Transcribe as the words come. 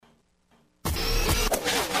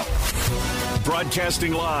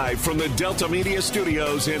Broadcasting live from the Delta Media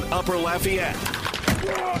Studios in Upper Lafayette.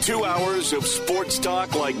 2 hours of sports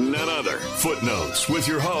talk like none other. Footnotes with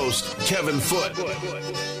your host, Kevin Foote.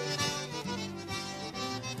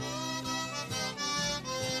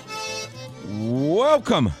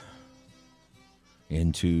 Welcome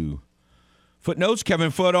into Footnotes.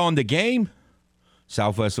 Kevin Foote on the game.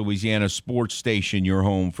 Southwest Louisiana Sports Station, your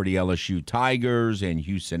home for the LSU Tigers and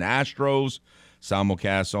Houston Astros.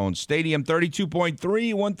 Simulcast on Stadium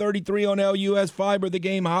 32.3, 133 on LUS Fiber. The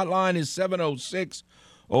game hotline is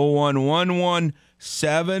 706-0111,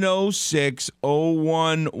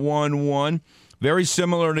 706-0111. Very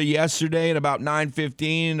similar to yesterday at about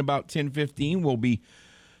 9:15 and about 10:15. We'll be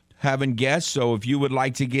having guests, so if you would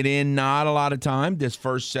like to get in, not a lot of time. This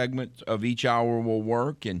first segment of each hour will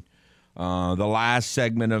work, and the last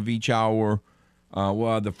segment of each hour,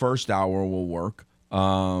 the first hour will work.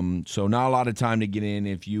 So not a lot of time to get in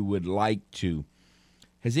if you would like to.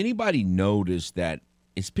 Has anybody noticed that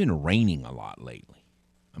it's been raining a lot lately?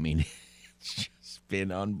 I mean, it's just been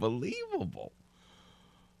unbelievable.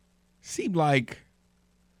 Seemed like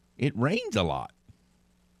it rains a lot.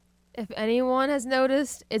 If anyone has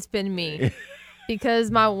noticed, it's been me. Because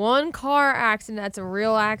my one car accident that's a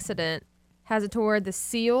real accident has it to where the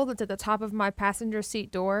seal that's at the top of my passenger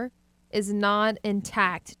seat door is not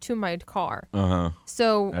intact to my car.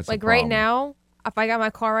 So, That's like right now, if I got my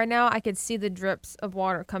car right now, I could see the drips of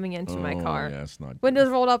water coming into my car. Yeah, it's not Windows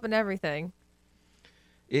rolled up and everything.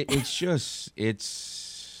 It's just,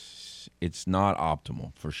 it's not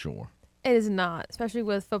optimal for sure. It is not, especially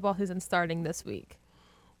with football season starting this week.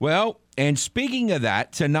 Well, and speaking of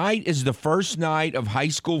that, tonight is the first night of high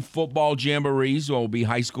school football jamborees. There will be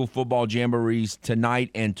high school football jamborees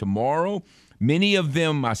tonight and tomorrow. Many of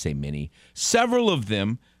them, I say many, several of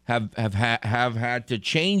them have had to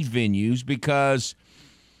change venues because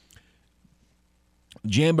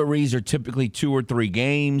jamborees are typically 2 or 3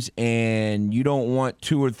 games, and you don't want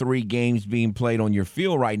 2 or 3 games being played on your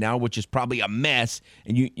field right now, which is probably a mess,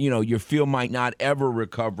 and you know your field might not ever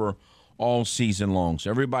recover all season long.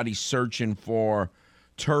 So everybody's searching for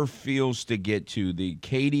turf fields to get to. The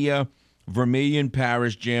Acadia Vermilion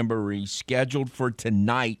Parish Jamboree scheduled for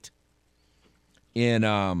tonight in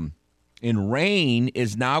rain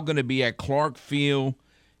is now going to be at Clark Field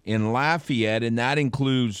in Lafayette, and that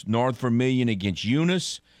includes North Vermilion against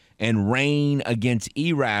Eunice and Rain against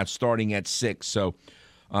Erath starting at 6. So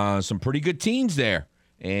some pretty good teams there,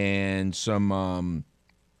 and some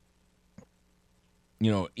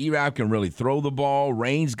Erath can really throw the ball.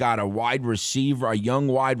 Rain's got a young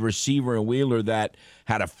wide receiver in Wheeler that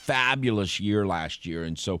had a fabulous year last year.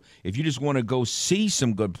 And so if you just want to go see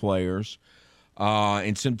some good players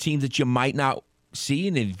and some teams that you might not see,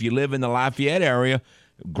 and if you live in the Lafayette area,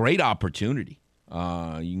 great opportunity. You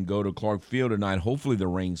can go to Clark Field tonight. Hopefully the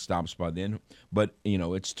rain stops by then. But,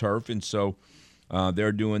 it's turf, and so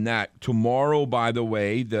they're doing that. Tomorrow, by the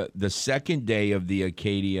way, the second day of the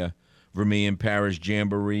Acadia Vermilion Parish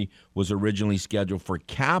Jamboree was originally scheduled for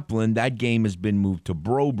Kaplan. That game has been moved to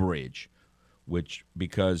Breaux Bridge,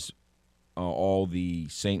 because all the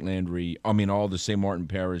St. Martin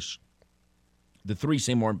Parish, the 3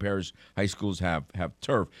 St. Martin Parish high schools have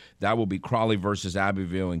turf. That will be Crawley versus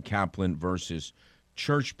Abbeville and Kaplan versus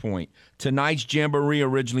Church Point. Tonight's Jamboree,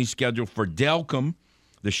 originally scheduled for Delcom.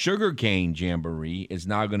 The Sugarcane Jamboree is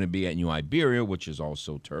now going to be at New Iberia, which is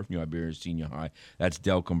also turf. New Iberia Senior High. That's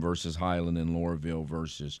Delcom versus Highland, and Loreauville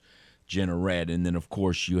versus Jeanneret. And then, of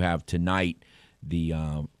course, you have tonight the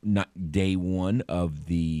day 1 of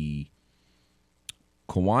the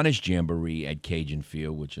Kiwanis Jamboree at Cajun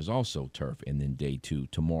Field, which is also turf, and then day 2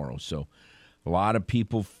 tomorrow. So a lot of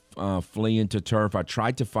people fleeing to turf. I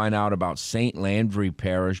tried to find out about St. Landry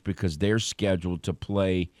Parish because they're scheduled to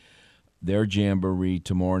play their jamboree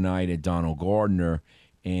tomorrow night at Donald Gardner,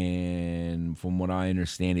 and from what I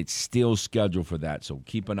understand, it's still scheduled for that. So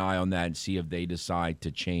keep an eye on that and see if they decide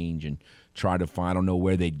to change and try to find. I don't know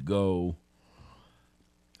where they'd go.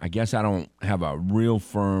 I guess I don't have a real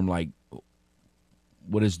firm,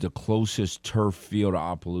 what is the closest turf field to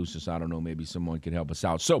Opelousas? I don't know. Maybe someone could help us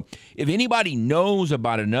out. So if anybody knows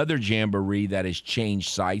about another jamboree that has changed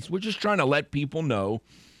sites, we're just trying to let people know,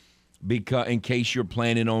 because in case you're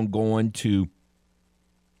planning on going to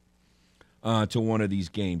one of these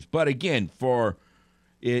games. But again, for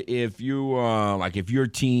if you if your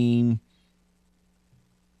team,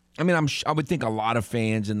 I would think a lot of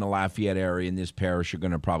fans in the Lafayette area in this parish are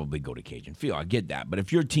going to probably go to Cajun Field. I get that. But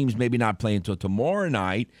if your team's maybe not playing until tomorrow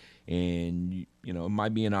night, and it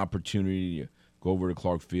might be an opportunity to go over to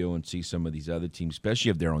Clark Field and see some of these other teams, especially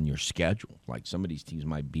if they're on your schedule. Like some of these teams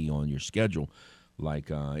might be on your schedule.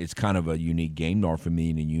 it's kind of a unique game. North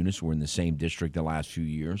Vermilion and Eunice were in the same district the last few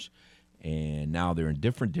years, and now they're in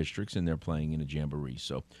different districts and they're playing in a jamboree.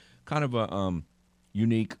 So kind of a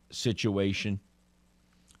unique situation.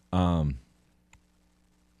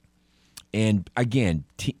 And again,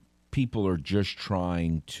 people are just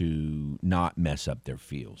trying to not mess up their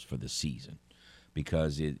fields for the season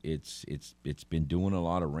because it's been doing a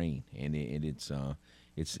lot of rain and it's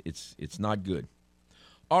not good.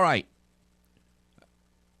 All right,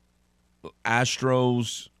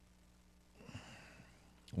 Astros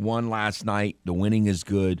won last night. The winning is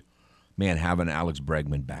good. Man, having Alex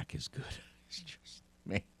Bregman back is good. It's just,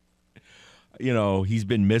 man, he's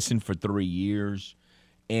been missing for 3 years,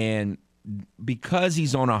 and because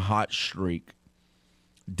he's on a hot streak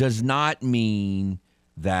does not mean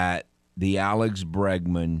that the Alex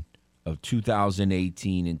Bregman of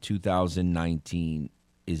 2018 and 2019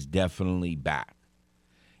 is definitely back.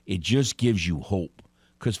 It just gives you hope.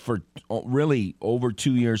 Because for really over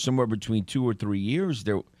 2 years, somewhere between 2 or 3 years,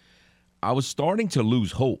 I was starting to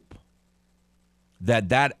lose hope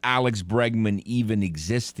that Alex Bregman even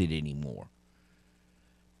existed anymore.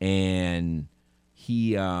 And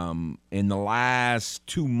he, in the last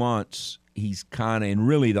 2 months, he's kind of, and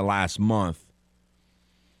really the last month,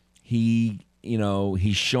 he's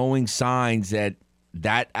showing signs that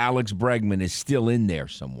Alex Bregman is still in there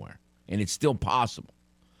somewhere, and it's still possible.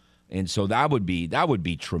 And so that would be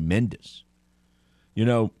tremendous.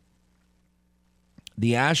 The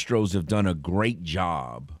Astros have done a great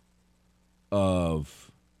job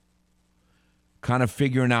of kind of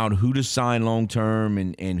figuring out who to sign long term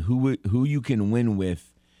and who you can win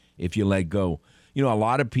with if you let go. A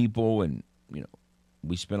lot of people, and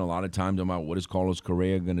we spent a lot of time talking about what is Carlos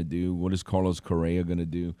Correa going to do? What is Carlos Correa going to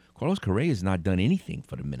do? Carlos Correa has not done anything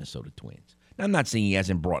for the Minnesota Twins. Now, I'm not saying he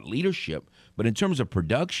hasn't brought leadership, but in terms of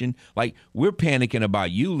production, we're panicking about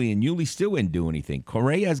Yuli, and Yuli still didn't do anything.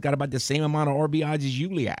 Correa has got about the same amount of RBIs as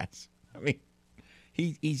Yuli has. I mean,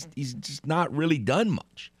 he's just not really done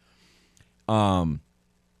much.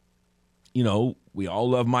 We all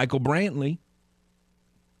love Michael Brantley.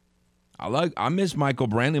 I miss Michael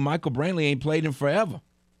Brantley. Michael Brantley ain't played in forever.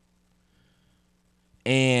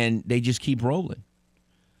 And they just keep rolling.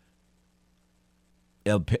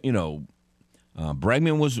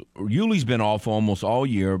 Yuli's been off almost all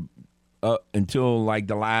year until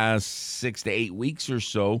the last 6 to 8 weeks or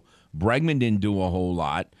so. Bregman didn't do a whole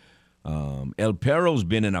lot. El Perro's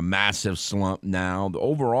been in a massive slump now.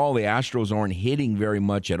 Overall, the Astros aren't hitting very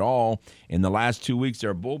much at all. In the last 2 weeks,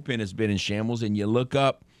 their bullpen has been in shambles, and you look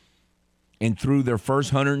up, and through their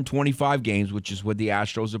first 125 games, which is what the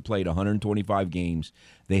Astros have played, 125 games,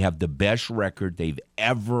 they have the best record they've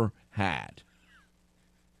ever had.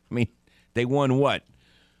 I mean, they won,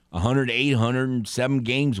 108, 107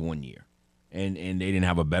 games one year. And they didn't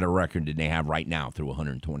have a better record than they have right now through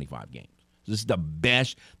 125 games. So this is the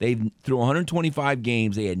best. Through 125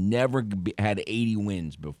 games, they had never had 80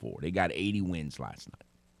 wins before. They got 80 wins last night.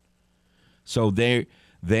 So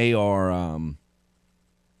they are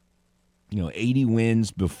 80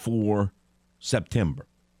 wins before September.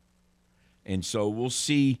 And so we'll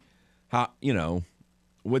see how,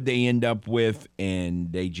 what they end up with,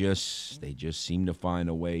 and they just seem to find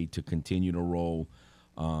a way to continue to roll.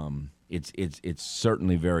 It's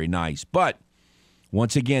certainly very nice. But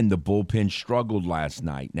once again, the bullpen struggled last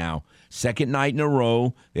night. Now, second night in a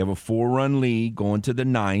row, they have a 4-run lead going to the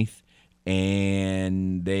ninth,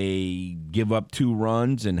 and they give up 2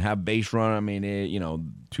 runs and have base run. I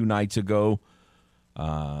mean, 2 nights ago,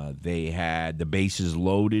 they had the bases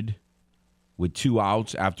loaded with 2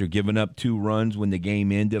 outs after giving up 2 runs when the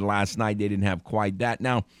game ended. Last night, they didn't have quite that.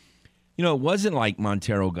 Now, it wasn't like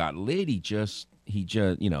Montero got lit. He just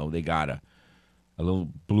they got a little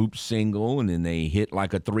bloop single, and then they hit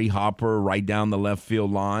like a 3-hopper right down the left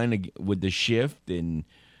field line with the shift, and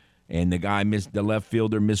the left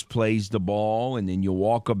fielder misplays the ball, and then you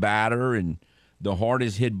walk a batter, and the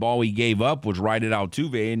hardest hit ball he gave up was right at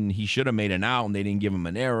Altuve, and he should have made an out, and they didn't give him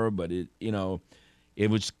an error, but it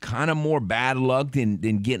was kind of more bad luck than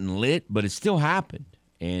getting lit, but it still happened,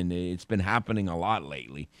 and it's been happening a lot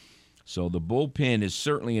lately. So the bullpen is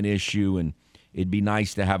certainly an issue, and it'd be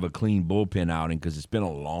nice to have a clean bullpen outing because it's been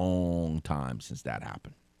a long time since that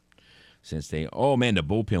happened. The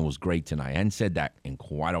bullpen was great tonight. I hadn't said that in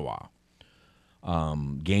quite a while.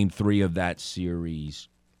 Game 3 of that series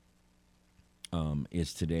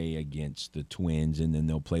is today against the Twins, and then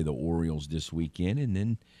they'll play the Orioles this weekend, and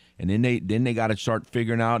then they got to start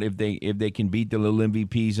figuring out if they can beat the little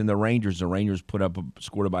MVPs and the Rangers. The Rangers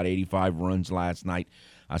scored about 85 runs last night.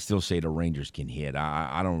 I still say the Rangers can hit.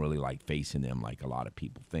 I don't really like facing them like a lot of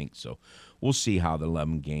people think. So we'll see how the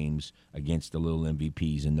 11 games against the little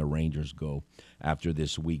MVPs and the Rangers go after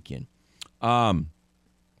this weekend. I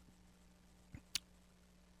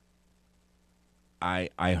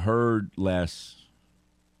heard Les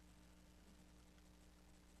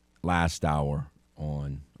last hour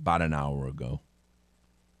on about an hour ago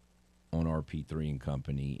on RP3 and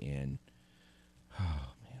Company, and I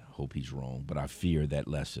hope he's wrong, but I fear that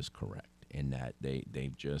Les is correct in that the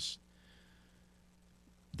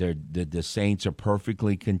Saints are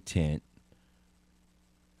perfectly content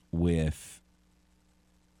with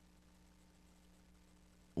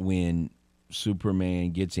when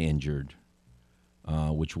Superman gets injured,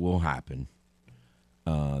 which will happen.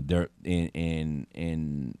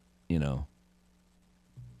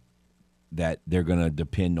 That they're going to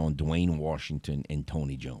depend on Dwayne Washington and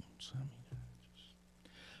Tony Jones.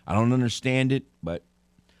 I don't understand it, but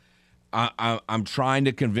I'm trying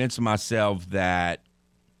to convince myself that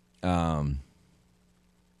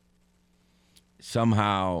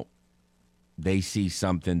somehow they see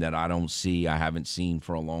something that I don't see. I haven't seen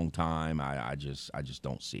for a long time. I just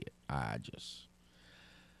don't see it.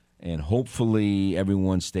 And hopefully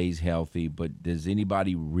everyone stays healthy. But does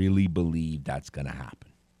anybody really believe that's going to happen?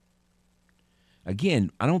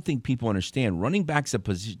 Again, I don't think people understand. Running back's a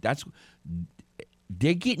position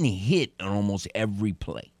they're getting hit on almost every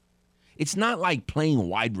play. It's not like playing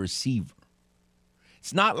wide receiver.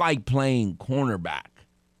 It's not like playing cornerback.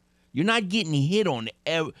 You're not getting hit on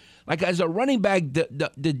every. Like as a running back,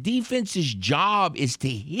 the defense's job is to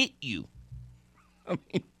hit you. I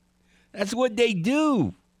mean, that's what they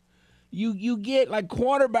do. You get, like,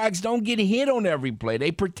 quarterbacks don't get hit on every play.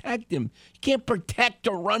 They protect him. You can't protect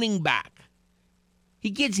a running back. He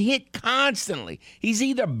gets hit constantly. He's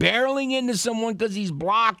either barreling into someone because he's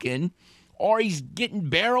blocking, or he's getting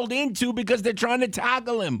barreled into because they're trying to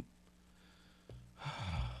tackle him.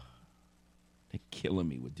 They're killing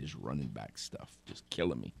me with this running back stuff. Just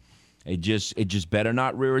killing me. It just better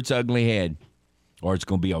not rear its ugly head, or it's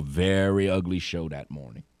going to be a very ugly show that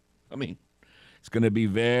morning. I mean, it's going to be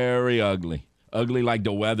very ugly. Ugly like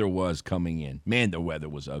the weather was coming in. Man, the weather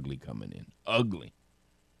was ugly coming in. Ugly.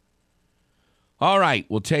 All right,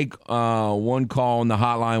 we'll take one call on the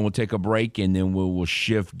hotline. We'll take a break, and then we'll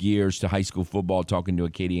shift gears to high school football, talking to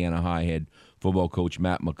Acadiana High head football coach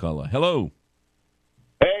Matt McCullough. Hello.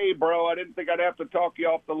 Hey, bro, I didn't think I'd have to talk you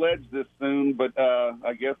off the ledge this soon, but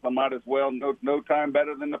I guess I might as well. No time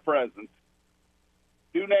better than the present.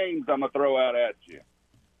 2 names I'm going to throw out at you.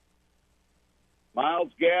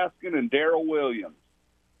 Myles Gaskin and Darrell Williams.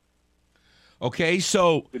 Okay,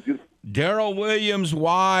 so Darrell Williams,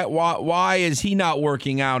 why is he not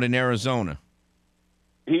working out in Arizona?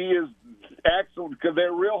 He is actually, because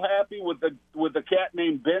they're real happy with the cat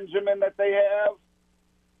named Benjamin that they have,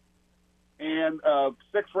 and a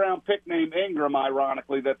 6th-round pick named Ingram,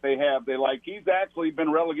 ironically, that they have. He's actually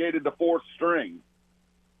been relegated to 4th string.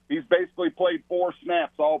 He's basically played 4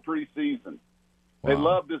 snaps all preseason. Wow. They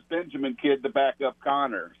love this Benjamin kid to back up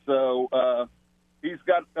Connor. So he's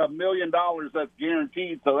got $1 million that's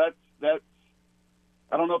guaranteed. So that's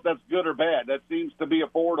I don't know if that's good or bad. That seems to be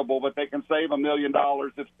affordable, but they can save $1 million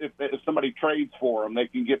if somebody trades for him. They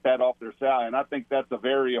can get that off their salary, and I think that's a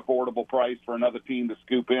very affordable price for another team to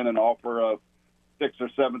scoop in and offer a 6th or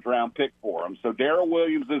 7th round pick for him. So Darrell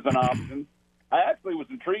Williams is an option. I actually was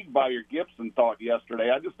intrigued by your Gibson thought yesterday.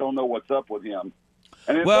 I just don't know what's up with him.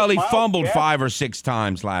 Well, he fumbled 5 or 6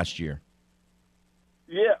 times last year.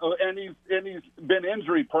 Yeah, and he's been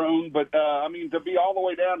injury prone, but I mean, to be all the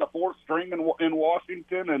way down to 4th string in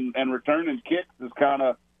Washington and returning kicks is kind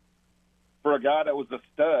of for a guy that was a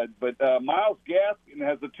stud. But Myles Gaskin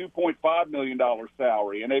has a $2.5 million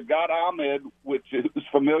salary, and they've got Ahmed, which is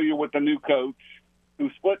familiar with the new coach, who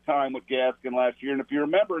split time with Gaskin last year. And if you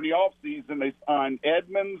remember, in the offseason, they signed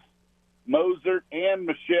Edmonds, Mozart, and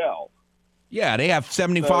Michelle. Yeah, they have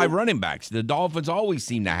 75 running backs. The Dolphins always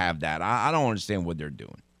seem to have that. I don't understand what they're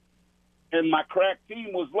doing. And my crack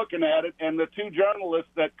team was looking at it, and the 2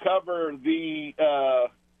 journalists that cover the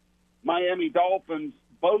Miami Dolphins,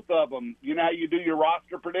 both of them, you know how you do your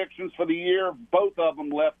roster predictions for the year? Both of them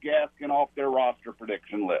left Gaskin off their roster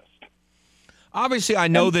prediction list. Obviously, I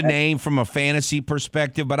know the name from a fantasy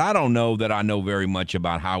perspective, but I don't know that I know very much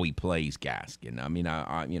about how he plays Gaskin. I mean,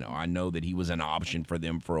 I know that he was an option for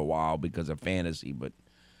them for a while because of fantasy, but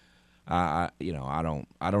I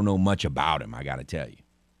don't know much about him. I got to tell you.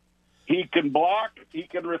 He can block, he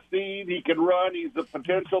can receive, he can run. He's a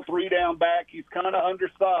potential 3-down back. He's kind of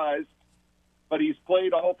undersized, but he's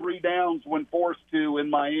played all 3 downs when forced to in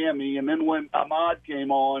Miami. And then when Ahmad came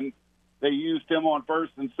on, they used him on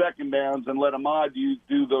first and second downs and let Ahmad do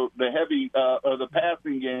the heavy or the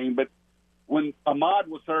passing game. But when Ahmad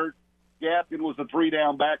was hurt, Gaskin was a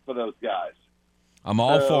 3-down back for those guys. I'm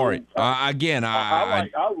all for it. I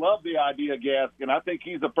love the idea of Gaskin. I think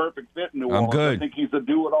he's a perfect fit in New Orleans. good. I think he's a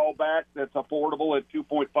do-it-all back that's affordable at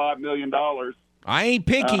 $2.5 million. I ain't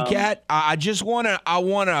picky, Cat. I just want an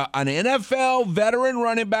NFL veteran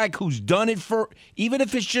running back who's done it for, even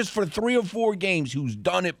if it's just for 3 or 4 games, who's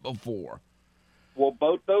done it before. Well,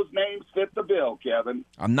 both those names fit the bill, Kevin.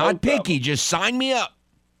 I'm not picky. Just sign me up.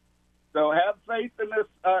 So have faith in this.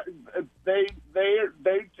 They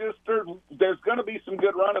just are. There's going to be some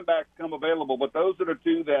good running backs come available, but those are the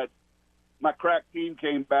two that my crack team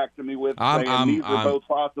came back to me with saying these are both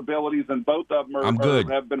possibilities, and both of them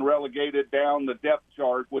have been relegated down the depth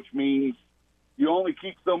chart, which means you only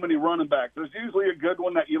keep so many running backs. There's usually a good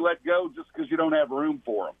one that you let go just because you don't have room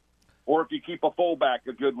for them, or if you keep a fullback,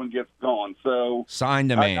 a good one gets gone. So sign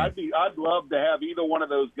the man. I'd love to have either one of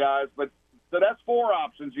those guys, but. So that's 4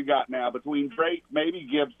 options you got now between Drake, maybe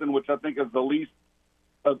Gibson, which I think is the least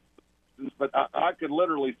of, but I could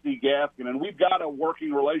literally see Gaskin. And we've got a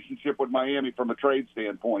working relationship with Miami from a trade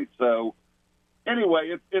standpoint. So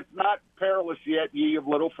anyway, it's not perilous yet, ye of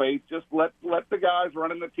little faith. Just let the guys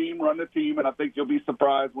running the team run the team, and I think you'll be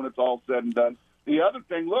surprised when it's all said and done. The other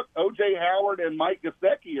thing, look, O.J. Howard and Mike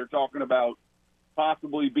Gesicki are talking about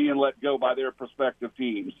possibly being let go by their prospective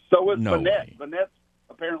teams. So is Vanette. Vanette's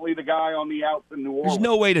apparently the guy on the outs in New Orleans. There's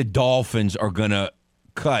no way the Dolphins are going to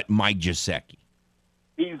cut Mike Gesicki.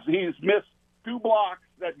 He's missed 2 blocks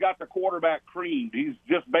that got the quarterback creamed. He's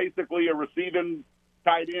just basically a receiving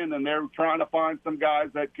tight end, and they're trying to find some guys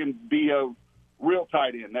that can be a real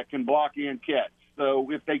tight end that can block and catch.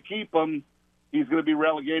 So if they keep him, he's going to be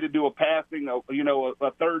relegated to a passing,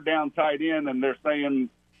 a third down tight end, and they're saying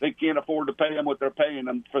they can't afford to pay him what they're paying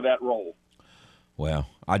him for that role. Well,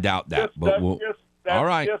 I doubt that, That's all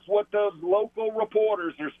right. just what those local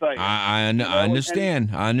reporters are saying. I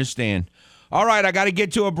understand. I understand. All right, I got to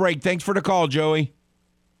get to a break. Thanks for the call, Joey.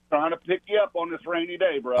 Trying to pick you up on this rainy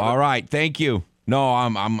day, brother. All right, thank you. No,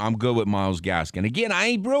 I'm good with Myles Gaskin. Again, I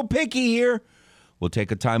ain't real picky here. We'll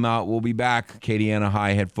take a timeout. We'll be back. Acadiana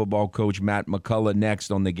High head football coach Matt McCullough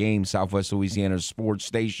next on The Game, Southwest Louisiana's sports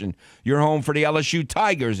station. Your home for the LSU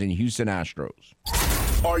Tigers and Houston Astros.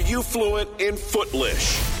 Are you fluent in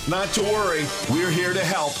Footlish? Not to worry, we're here to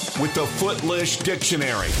help with the Footlish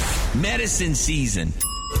Dictionary. Medicine season.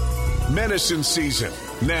 Medicine season.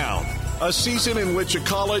 Now, a season in which a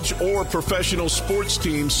college or professional sports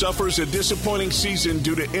team suffers a disappointing season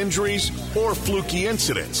due to injuries or fluky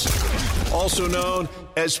incidents. Also known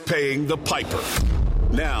as paying the piper.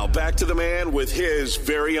 Now, back to the man with his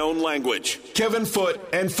very own language. Kevin Foote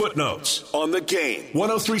and Footnotes on The Game.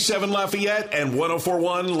 103.7 Lafayette and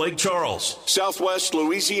 104.1 Lake Charles. Southwest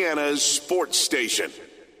Louisiana's sports station.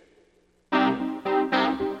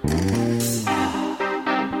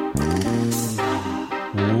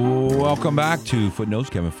 Welcome back to Footnotes.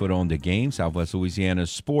 Kevin Foote on The Game, Southwest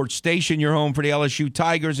Louisiana's sports station. Your home for the LSU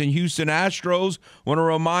Tigers and Houston Astros. Want to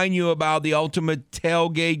remind you about the ultimate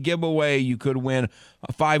tailgate giveaway. You could win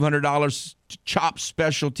a $500 chopped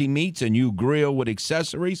specialty meats, a new grill with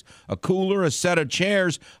accessories, a cooler, a set of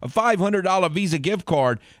chairs, a $500 Visa gift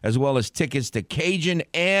card, as well as tickets to Cajun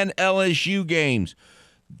and LSU games.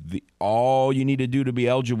 All you need to do to be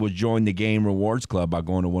eligible is join the Game Rewards Club by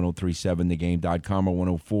going to 1037thegame.com or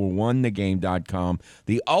 1041thegame.com.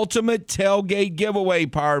 The ultimate tailgate giveaway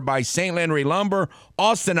powered by St. Landry Lumber,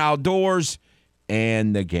 Austin Outdoors,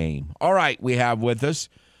 and The Game. All right, we have with us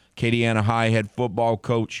Acadiana High head football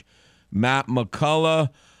coach Matt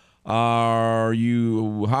McCullough. How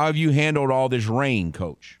have you handled all this rain,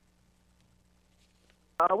 Coach?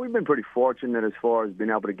 We've been pretty fortunate as far as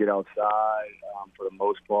being able to get outside for the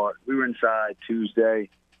most part. We were inside Tuesday,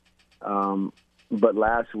 but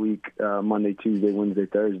last week, Monday, Tuesday, Wednesday,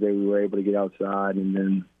 Thursday, we were able to get outside, and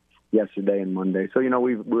then yesterday and Monday. So,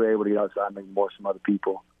 we were able to get outside, maybe more some other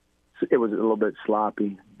people. So it was a little bit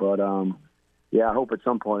sloppy, but, I hope at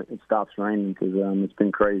some point it stops raining because it's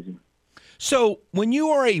been crazy. So when you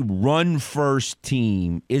are a run-first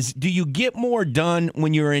team, do you get more done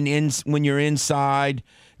when you're inside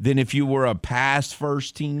than if you were a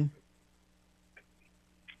pass-first team?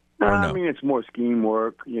 No? I mean, it's more scheme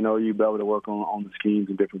work. You'll be able to work on the schemes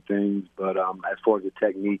and different things. But as far as the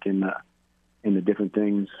technique and the different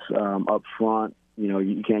things up front,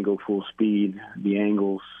 you can't go full speed. The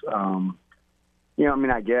angles,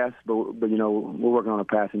 I guess. But we're working on a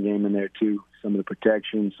passing game in there too. Some of the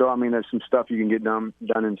protection. So, there's some stuff you can get done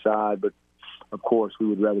inside, but, of course, we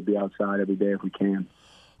would rather be outside every day if we can.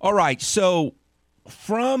 All right, so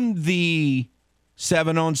from the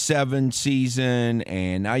 7-on-7 season,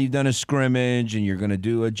 and now you've done a scrimmage, and you're going to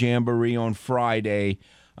do a jamboree on Friday.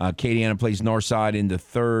 Acadiana plays Northside in the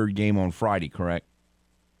third game on Friday, correct?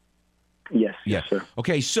 Yes, sir.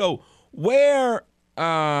 Okay, so where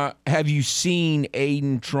have you seen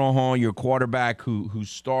Aiden Trahan, your quarterback, who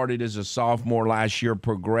started as a sophomore last year,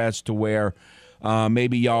 progress to where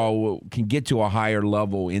maybe y'all can get to a higher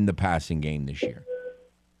level in the passing game this year?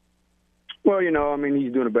 Well,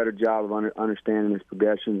 he's doing a better job of understanding his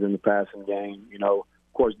progressions in the passing game. Of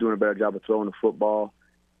course, doing a better job of throwing the football.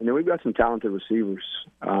 And then we've got some talented receivers.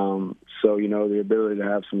 So, the ability to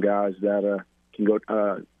have some guys that can go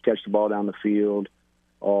catch the ball down the field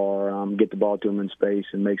or get the ball to them in space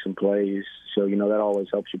and make some plays. So, that always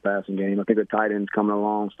helps your passing game. I think the tight end's coming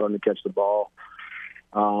along, starting to catch the ball.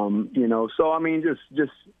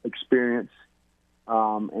 Just experience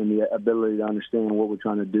and the ability to understand what we're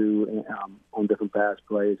trying to do on different pass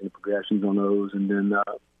plays and the progressions on those. And then,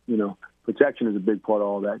 protection is a big part of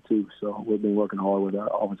all that, too. So we've been working hard with our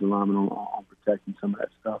offensive linemen on protecting some of that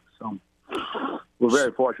stuff. So we're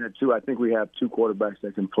very fortunate, too. I think we have two quarterbacks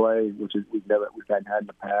that can play, which is we hadn't had in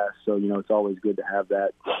the past. So, it's always good to have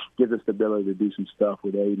that. Gives us the ability to do some stuff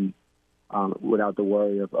with Aiden without the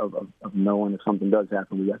worry of knowing if something does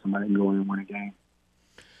happen, we got somebody who can go in and win a game.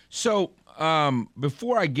 So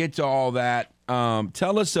before I get to all that,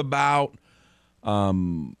 tell us about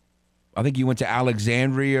I think you went to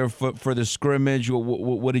Alexandria for the scrimmage.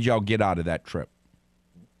 What did y'all get out of that trip?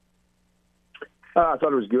 I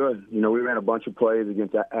thought it was good. We ran a bunch of plays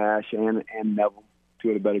against Ash and Neville, two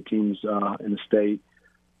of the better teams in the state.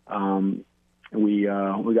 We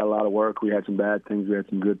got a lot of work. We had some bad things. We had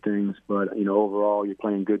some good things. But, overall, you're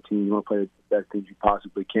playing good teams. You want to play the best teams you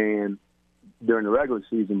possibly can during the regular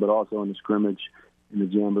season, but also in the scrimmage, in the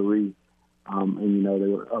jamboree.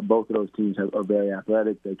 Both of those teams are very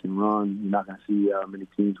athletic. They can run. You're not going to see many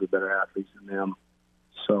teams with better athletes than them.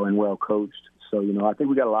 So, and well coached. So, I think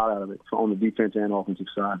we got a lot out of it on the defense and offensive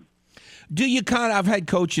side. Do you I've had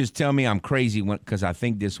coaches tell me I'm crazy because I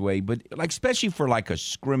think this way, but especially for a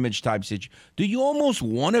scrimmage type situation, do you almost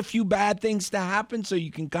want a few bad things to happen so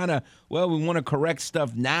you can we want to correct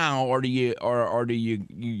stuff now, or do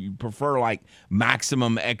you prefer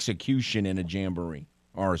maximum execution in a jamboree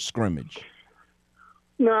or a scrimmage?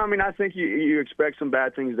 No, I think you expect some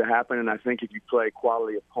bad things to happen, and I think if you play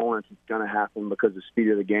quality opponents, it's going to happen because the speed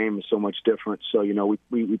of the game is so much different. So,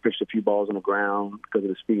 we pitched a few balls on the ground because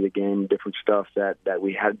of the speed of the game, different stuff that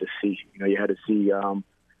we had to see. You had to see,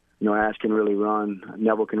 Ash can really run,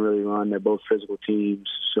 Neville can really run. They're both physical teams.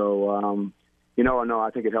 So, I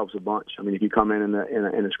think it helps a bunch. If you come in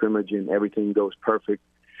a scrimmage and everything goes perfect,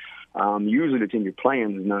 usually the team you're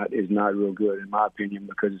playing is not real good, in my opinion,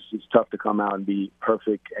 because it's tough to come out and be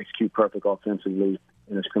perfect, execute perfect offensively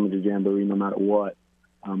in a scrimmage or jamboree, no matter what,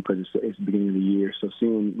 because it's the beginning of the year. So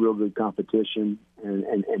seeing real good competition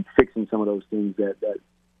and fixing some of those things that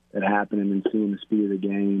happen, and then seeing the speed of the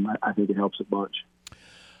game, I think it helps a bunch.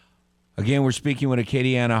 Again, we're speaking with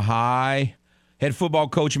Acadiana High head football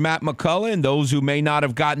coach Matt McCullough. And those who may not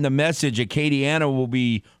have gotten the message, Acadiana will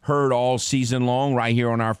be heard all season long right here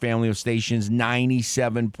on our family of stations,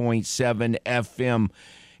 97.7 FM.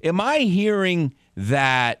 Am I hearing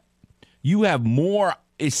that you have more?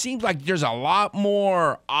 It seems like there's a lot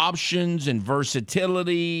more options and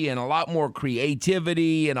versatility and a lot more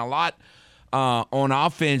creativity and a lot on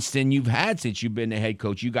offense than you've had since you've been the head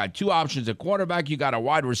coach. You got two options at quarterback. You got a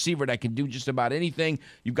wide receiver that can do just about anything.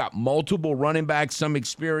 You've got multiple running backs, some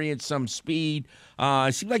experience, some speed.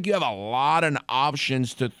 It seems like you have a lot of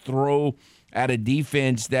options to throw at a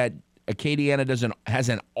defense that Acadiana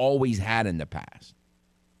hasn't always had in the past.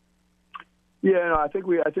 Yeah, I think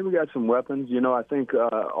we got some weapons. I think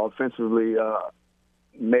offensively,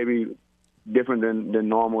 maybe different than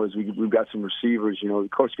normal is we've got some receivers.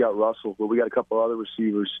 Coach got Russell, but we got a couple other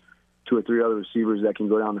receivers, 2 or 3 other receivers that can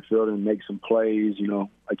go down the field and make some plays.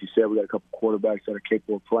 Like you said, we got a couple quarterbacks that are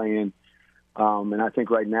capable of playing. And I think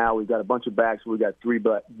right now we've got a bunch of backs. We've got 3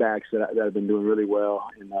 backs that have been doing really well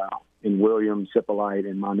in Williams, Sippolite,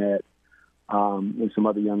 and Monette, and some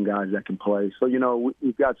other young guys that can play. So,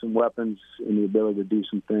 we've got some weapons and the ability to do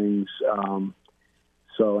some things.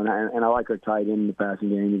 And I like our tight end in the passing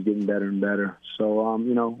game. He's getting better and better. So,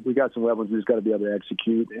 we got some weapons. We just got to be able to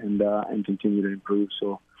execute and continue to improve.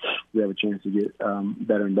 So we have a chance to get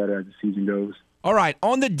better and better as the season goes. All right.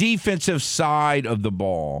 On the defensive side of the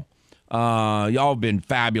ball, y'all have been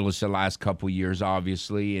fabulous the last couple of years,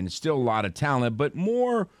 obviously, and still a lot of talent, but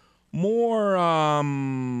more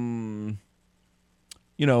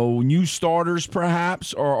new starters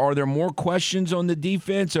perhaps, or are there more questions on the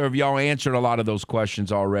defense, or have y'all answered a lot of those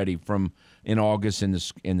questions already from in August in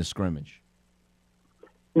the scrimmage?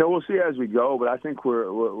 We'll see as we go, but I think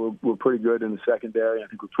we're pretty good in the secondary. I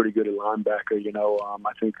think we're pretty good at linebacker.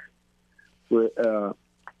 I think we're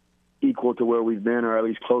equal to where we've been, or at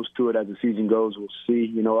least close to it as the season goes. We'll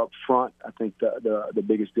see. Up front, I think the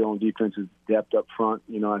biggest deal on defense is depth up front.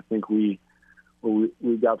 I think we've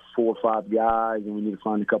got 4 or 5 guys, and we need to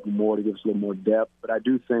find a couple more to give us a little more depth. But I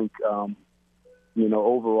do think,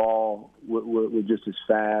 overall, we're just as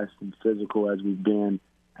fast and physical as we've been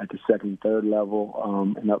at the second and third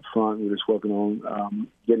level. And up front, we're just working on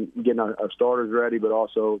getting our starters ready, but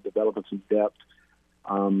also developing some depth.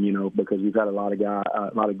 Because we've had a lot of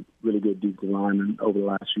really good defensive linemen over the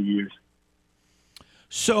last few years.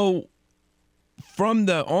 So, on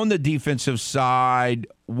the defensive side,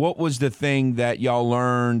 what was the thing that y'all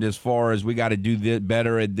learned as far as we got to do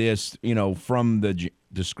better at this, from the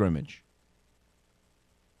scrimmage?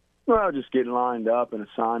 Well, just getting lined up and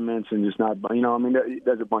assignments and just not,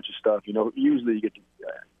 there's a bunch of stuff. Usually you get to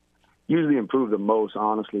usually improve the most,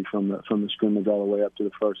 honestly, from the scrimmage all the way up to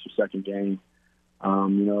the first or second game.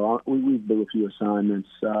 We did a few assignments.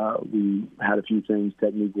 We had a few things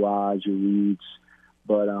technique-wise, your reads.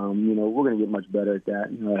 But, we're going to get much better at that.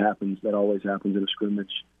 It happens. That always happens in a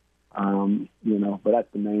scrimmage. But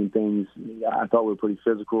that's the main things. I thought we were pretty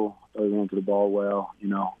physical. I thought we ran to the ball well,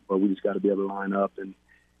 but we just got to be able to line up and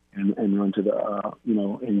run to the,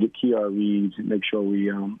 and get key our reads and make sure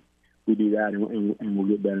we do that and we'll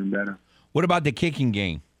get better and better. What about the kicking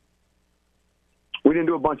game? We didn't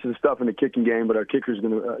do a bunch of the stuff in the kicking game, but our kicker's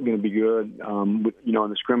going to be good. In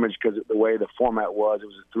the scrimmage, because the way the format was, it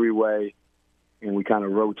was a 3-way, and we kind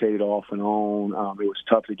of rotated off and on. It was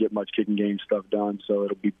tough to get much kicking game stuff done, so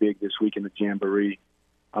it'll be big this week in the Jamboree.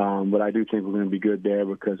 But I do think we're going to be good there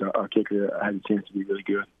because our kicker has a chance to be really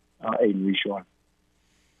good, Aiden Richard.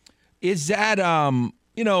 Is that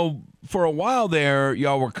for a while there,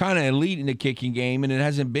 y'all were kind of elite in the kicking game, and it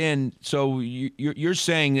hasn't been. So you're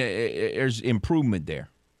saying there's improvement there?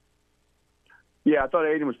 Yeah, I thought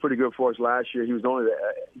Aiden was pretty good for us last year. He was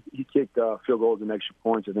he kicked field goals and extra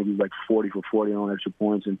points. I think he was like 40 for 40 on extra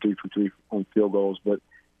points and 3 for 3 on field goals. But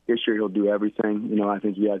this year he'll do everything. I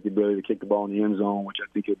think he has the ability to kick the ball in the end zone, which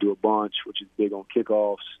I think he'll do a bunch, which is big on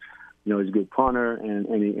kickoffs. He's a good punter,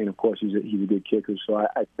 and of course he's a good kicker. So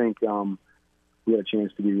I think we had a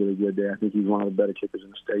chance to be really good there. I think he's one of the better kickers in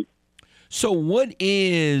the state. So what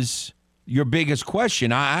is your biggest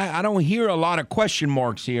question? I don't hear a lot of question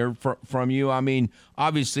marks here from you. I mean,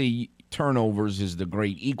 obviously turnovers is the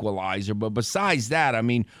great equalizer, but besides that, I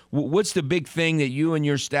mean, what's the big thing that you and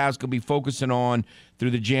your staff's going to be focusing on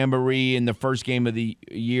through the Jamboree in the first game of the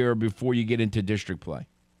year before you get into district play?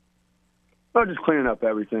 Well, just cleaning up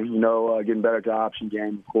everything, getting better at the option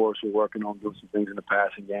game. Of course, we're working on doing some things in the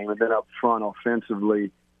passing game. And then up front,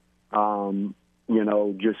 offensively,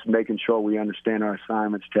 just making sure we understand our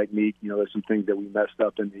assignments, technique. There's some things that we messed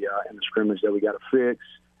up in the scrimmage that we got to fix.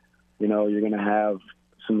 You're going to have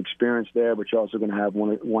some experience there, but you're also going to have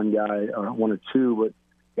one guy or one or two, but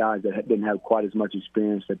guys that didn't have quite as much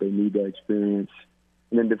experience that they need that experience.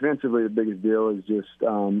 And then defensively, the biggest deal is just,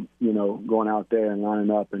 going out there and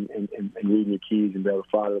lining up and reading your keys and be able to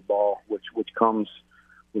follow the ball, which comes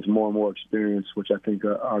with more and more experience, which I think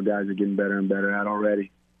our guys are getting better and better at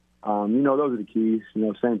already. Those are the keys.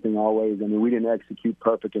 Same thing always. I mean, we didn't execute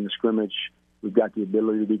perfect in the scrimmage. We've got the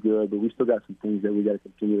ability to be good, but we still got some things that we got to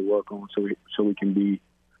continue to work on so we can be,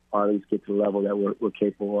 or at least get to the level that we're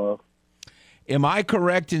capable of. Am I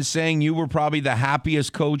correct in saying you were probably the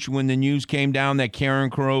happiest coach when the news came down that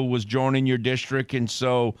Carencro was joining your district, and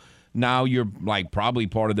so now you're probably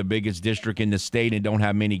part of the biggest district in the state and don't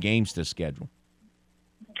have many games to schedule?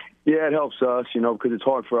 Yeah, it helps us, because it's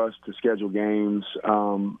hard for us to schedule games.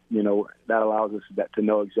 That allows us to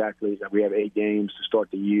know exactly that we have 8 games to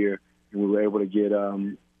start the year, and we were able to get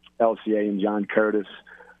LCA and John Curtis,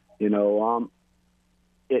 and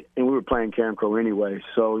we were playing Carencro anyway.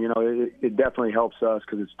 So, it definitely helps us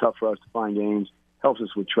because it's tough for us to find games. Helps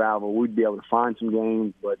us with travel. We'd be able to find some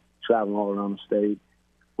games, but traveling all around the state,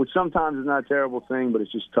 which sometimes is not a terrible thing, but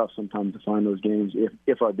it's just tough sometimes to find those games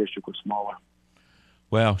if our district was smaller.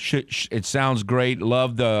 Well, it sounds great.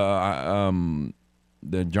 Love the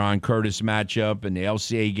John Curtis matchup, and the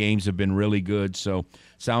LCA games have been really good. So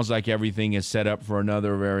sounds like everything is set up for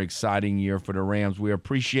another very exciting year for the Rams. We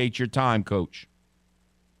appreciate your time, Coach.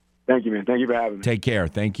 Thank you, man. Thank you for having me. Take care.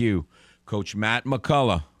 Thank you. Coach Matt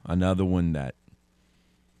McCullough, another one that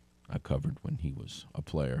I covered when he was a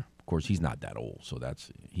player. Of course, he's not that old, so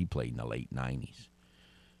he played in the late 90s.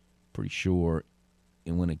 Pretty sure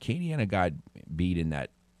Acadiana got beat in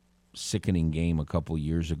that sickening game a couple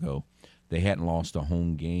years ago, they hadn't lost a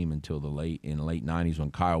home game until the late 90s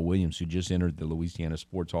when Kyle Williams, who just entered the Louisiana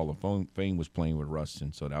Sports Hall of Fame, was playing with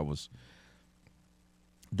Ruston. So that was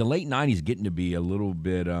the late 90s, getting to be a little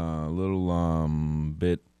bit long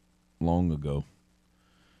ago.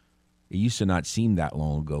 It used to not seem that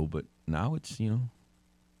long ago, but now it's,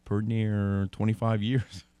 pretty near 25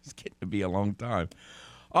 years. It's getting to be a long time.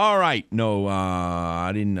 All right. No,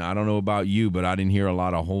 I don't know about you, but I didn't hear a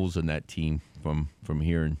lot of holes in that team from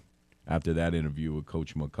hearing after that interview with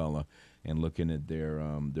Coach McCullough and looking at their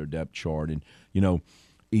depth chart. And,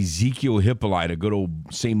 Ezekiel Hippolyte, a good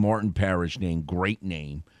old St. Martin Parish name, great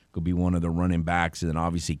name, could be one of the running backs. And then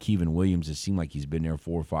obviously Kevin Williams, it seemed like he's been there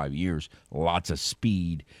 4 or 5 years. Lots of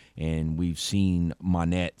speed. And we've seen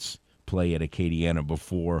Monettes play at Acadiana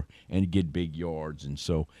before and get big yards. And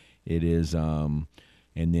so it is and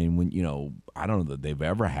then when, I don't know that they've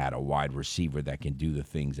ever had a wide receiver that can do the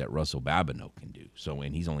things that Russell Babineau can do. So,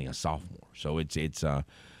 and he's only a sophomore. So it's I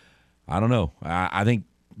don't know. I think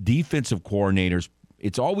defensive coordinators,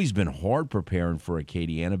 it's always been hard preparing for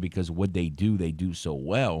Acadiana because what they do so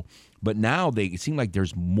well. But now it seem like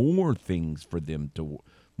there's more things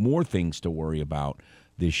to worry about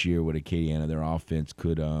this year with Acadiana. Their offense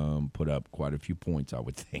could put up quite a few points, I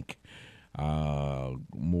would think.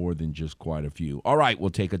 More than just quite a few. All right, we'll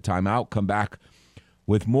take a timeout, come back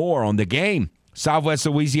with more on The Game. Southwest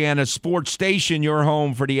Louisiana Sports Station, your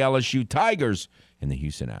home for the LSU Tigers and the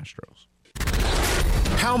Houston Astros.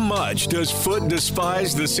 How much does Foot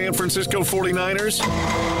despise the San Francisco 49ers?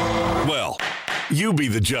 Well, you be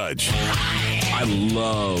the judge. I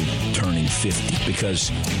love turning 50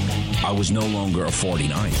 because I was no longer a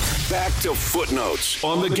 49er. Back to Footnotes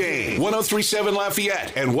on The Game. 103.7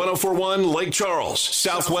 Lafayette and 104.1 Lake Charles,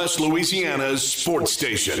 Southwest Louisiana's sports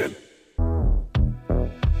station.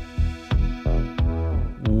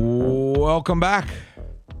 Welcome back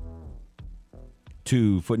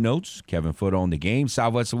to Footnotes. Kevin Foote on The Game,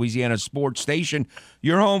 Southwest Louisiana Sports Station.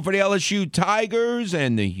 Your home for the LSU Tigers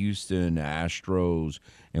and the Houston Astros.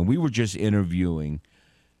 And we were just interviewing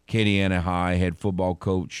Acadiana High head football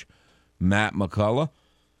coach Matt McCullough.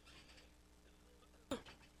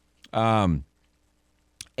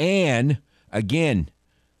 And again,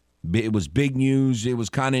 it was big news. It was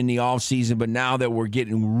kind of in the off season, but now that we're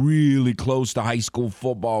getting really close to high school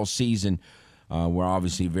football season, we're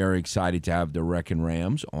obviously very excited to have the Wrecking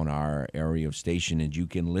Rams on our area of station, and you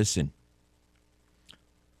can listen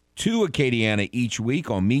to Acadiana each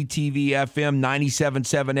week on MeTV FM,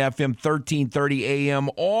 97.7 FM, 1330 AM,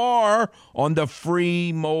 or on the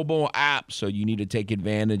free mobile app. So you need to take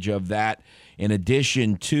advantage of that. In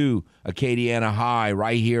addition to Acadiana High,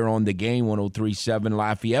 right here on The Game, 103.7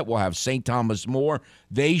 Lafayette, we'll have St. Thomas More.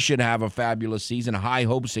 They should have a fabulous season. High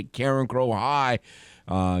hopes at Karen Crow High.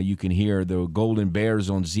 You can hear the Golden Bears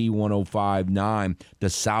on Z105.9, the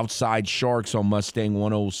Southside Sharks on Mustang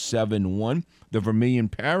 107.1, the Vermilion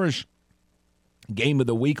Parish Game of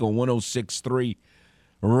the Week on 106.3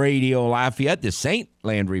 Radio Lafayette, the St.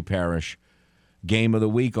 Landry Parish Game of the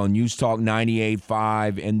Week on News Talk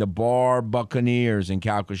 98.5, and the Bar Buccaneers in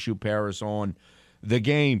Calcasieu Parish on The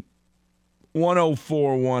Game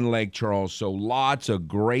 104.1 Lake Charles. So lots of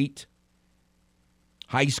great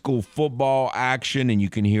high school football action, and you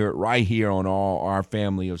can hear it right here on all our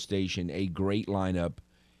family of station. A great lineup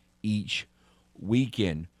each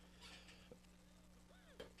weekend.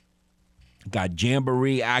 Got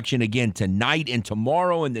Jamboree action again tonight and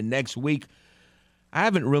tomorrow and the next week.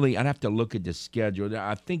 I'd have to look at the schedule.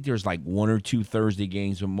 I think there's like 1 or 2 Thursday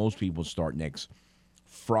games, but most people start next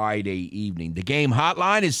Friday evening. The Game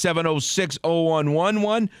hotline is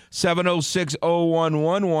 706-0111,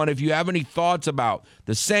 706-0111. If you have any thoughts about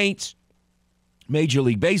the Saints, Major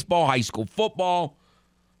League Baseball, high school football,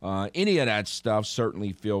 any of that stuff,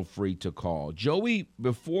 certainly feel free to call. Joey,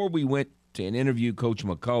 before we went to an interview, Coach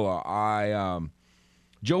McCullough,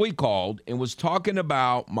 Joey called and was talking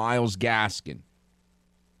about Myles Gaskin.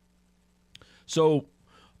 So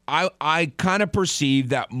I kind of perceive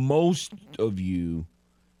that most of you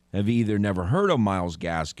have either never heard of Myles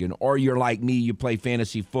Gaskin, or you're like me, you play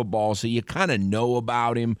fantasy football, so you kind of know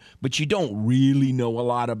about him, but you don't really know a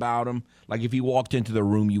lot about him. Like if he walked into the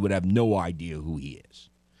room, you would have no idea who he is.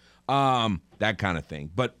 That kind of thing.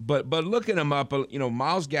 But looking him up,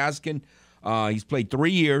 Myles Gaskin, he's played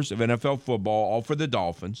 3 years of NFL football, all for the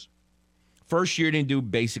Dolphins. First year didn't do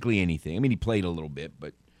basically anything. I mean, he played a little bit,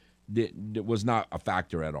 but it was not a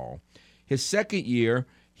factor at all. His second year,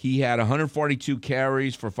 he had 142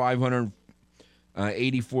 carries for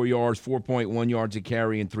 584 yards, 4.1 yards a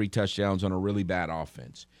carry, and 3 touchdowns on a really bad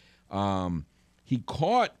offense. He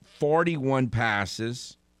caught 41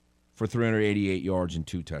 passes for 388 yards and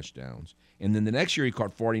 2 touchdowns. And then the next year he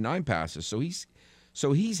caught 49 passes.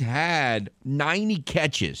 So he's had 90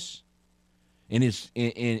 catches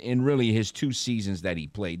in really his 2 seasons that he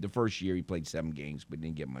played. The first year he played 7 games but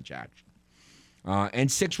didn't get much action.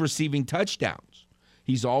 And 6 receiving touchdowns.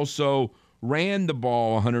 He's also ran the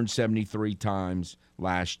ball 173 times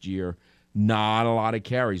last year. Not a lot of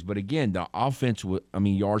carries. But again, the offense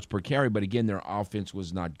yards per carry, but again, their offense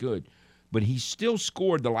was not good. But he still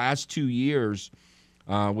scored the last 2 years.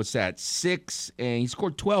 6, and he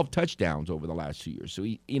scored 12 touchdowns over the last 2 years. So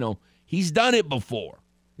he's done it before,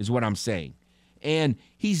 is what I'm saying. And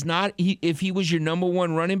he's not. If he was your number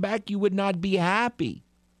 1 running back, you would not be happy.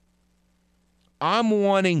 I'm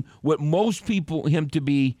wanting what most people him to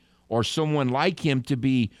be, or someone like him to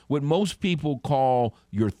be, what most people call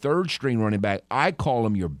your 3rd string running back. I call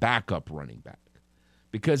him your backup running back,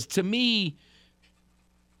 because to me,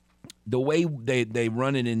 the way they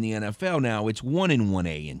run it in the NFL now, it's 1 and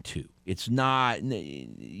 1A and 2. It's not,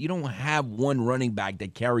 you don't have one running back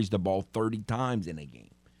that carries the ball 30 times in a game.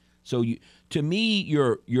 So to me,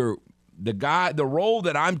 you're the role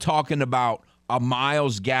that I'm talking about, a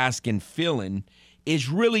Myles Gaskin filling, is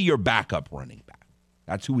really your backup running back.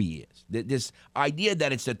 That's who he is. This idea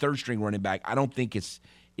that it's the 3rd string running back, I don't think it's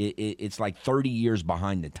like 30 years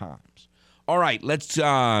behind the times. All right, let's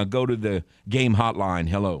go to the game hotline.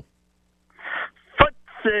 Hello.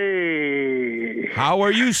 Footsie. How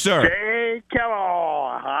are you, sir? Hey,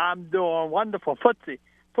 Kellogg. I'm doing wonderful. Footsie,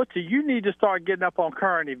 you need to start getting up on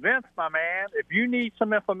current events, my man. If you need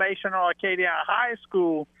some information on Acadia High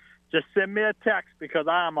School, just send me a text, because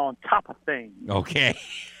I'm on top of things. Okay.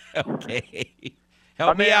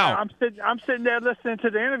 Help me out. I'm sitting there listening to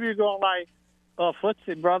the interview going like,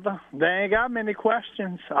 Footsie, brother, they ain't got many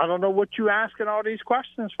questions. I don't know what you asking all these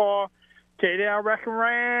questions for. KDL Wrecking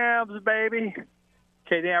Rams, baby.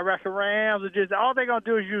 KDL Wrecking Rams. All they're going to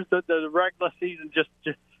do is use the regular season just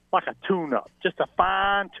like a tune-up, just a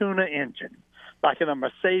fine-tuner engine, like in a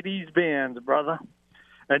Mercedes-Benz, brother.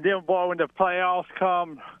 And then, boy, when the playoffs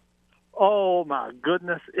come, oh, my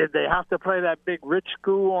goodness, if they have to play that big rich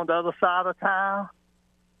school on the other side of town,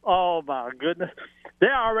 oh, my goodness. I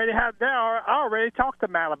already talked to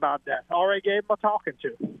Matt about that. I already gave him a talking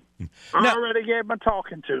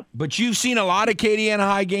to. But you've seen a lot of Acadiana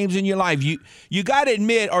High games in your life. You got to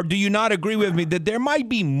admit, or do you not agree with me, that there might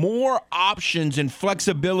be more options and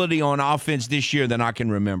flexibility on offense this year than I can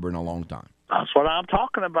remember in a long time? That's what I'm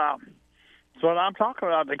talking about. The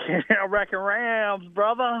Acadiana Wrecking Rams,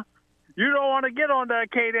 brother. You don't want to get on the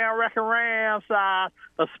Acadiana Wrecking Rams side,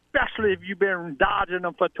 especially if you've been dodging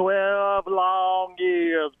them for 12 long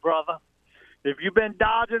years, brother. If you've been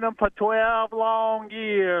dodging them for 12 long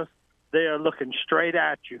years, they are looking straight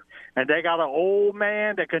at you. And they got an old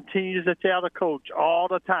man that continues to tell the coach all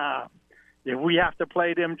the time, if we have to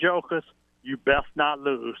play them jokers, you best not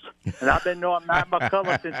lose. And I've been knowing Matt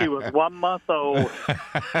McCullough since he was 1 month old.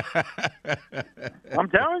 I'm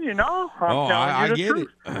telling you, I the get truth.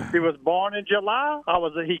 it. He was born in July.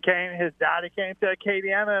 His daddy came to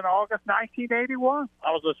Acadiana in August 1981. I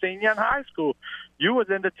was a senior in high school. You was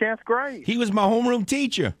in the 10th grade. He was my homeroom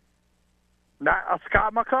teacher.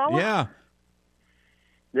 Scott McCullough? Yeah.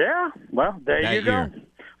 Yeah. Well, there you year. go.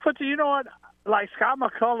 But you know what? Like Scott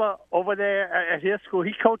McCullough over there at his school,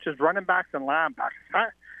 he coaches running backs and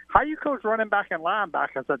linebackers. How you coach running back and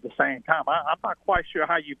linebackers at the same time? I'm not quite sure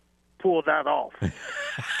how you pull that off.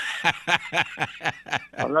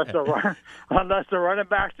 unless the running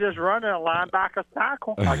back's just running, a linebacker's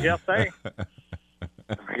tackle. I guess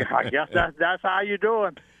that's how you do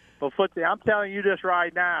it. But Footsie, I'm telling you this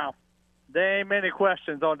right now. There ain't many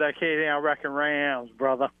questions on that Acadiana Wrecking Rams,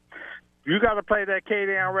 brother. You got to play that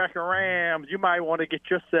Acadiana Wrecking Rams. You might want to get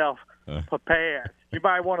yourself prepared. You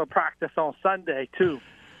might want to practice on Sunday too,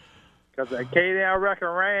 because the Acadiana Wrecking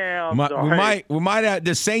Rams.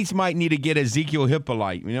 The Saints might need to get Ezekiel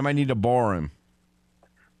Hippolyte. They might need to borrow him.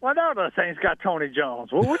 Well, no, the Saints got Tony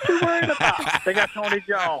Jones. Well, what you worried about? They got Tony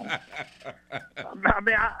Jones.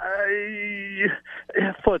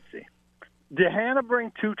 Footsie. Did Hannah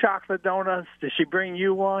bring 2 chocolate donuts? Did she bring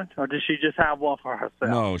you one, or did she just have one for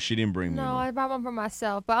herself? No, she didn't bring me one. No, I brought one for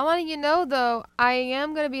myself. But I want you to know, though, I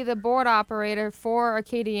am going to be the board operator for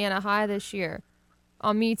Acadiana High this year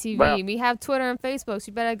on MeTV. Well, we have Twitter and Facebook, so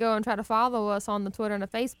you better go and try to follow us on the Twitter and the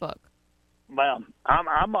Facebook. Well,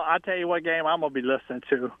 I tell you what game I'm going to be listening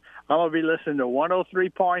to. I'm going to be listening to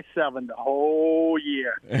 103.7 the whole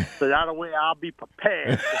year. So that way I'll be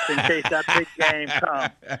prepared just in case that big game comes.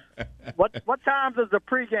 What time does the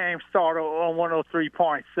pregame start on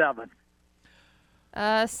 103.7?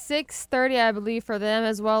 6:30, I believe, for them,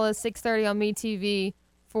 as well as 6:30 on MeTV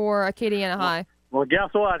for Acadiana High. Well,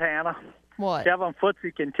 guess what, Hannah? What? Kevin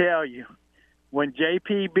Footsy can tell you. When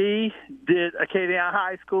JPB did Acadiana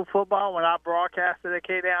High School football, when I broadcasted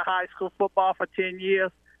Acadiana High School football for 10 years,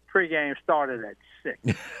 pregame started at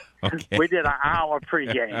 6. Okay. We did an hour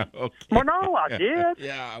pregame. Okay. Well, no, I did.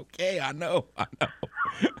 Yeah, okay, I know.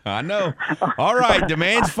 All right, the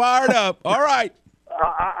man's fired up. All right.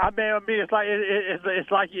 I mean, it's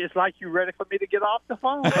like you ready for me to get off the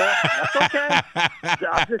phone. Well, that's okay.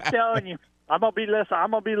 I'm just telling you. I'm gonna be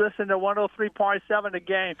listening to 103.7 the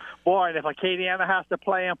game, boy. And if Acadiana has to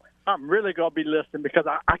play them, I'm really gonna be listening because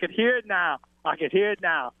I can hear it now.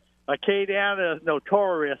 Acadiana is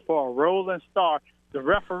notorious for a rolling start. The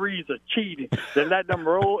referees are cheating. They let them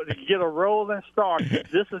get a rolling start.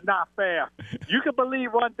 This is not fair. You can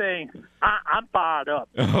believe one thing. I'm fired up.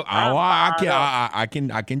 I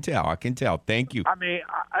can tell. Thank you. I mean,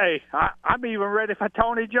 I'm even ready for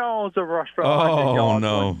Tony Jones to rush for 100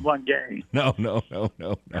 yards one game. No.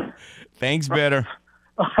 Thanks, Better.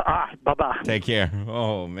 All right, bye-bye. Take care.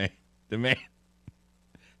 Oh, man. The man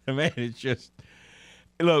is just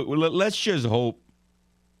 – look, let's just hope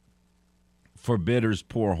for Bitter's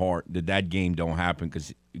poor heart that game don't happen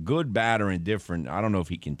because good, bad, or indifferent, I don't know if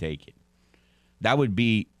he can take it. That would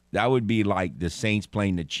be like the Saints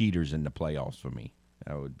playing the cheaters in the playoffs for me.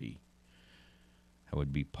 That would be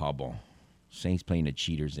pubble. Saints playing the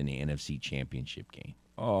cheaters in the NFC Championship game.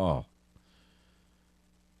 Oh.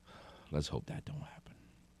 Let's hope that don't happen.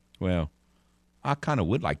 Well, I kind of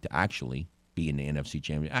would like to actually be in the NFC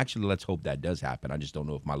Championship. Actually, let's hope that does happen. I just don't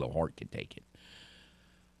know if my little heart can take it.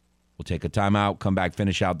 We'll take a timeout, come back,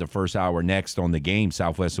 finish out the first hour next on The Game,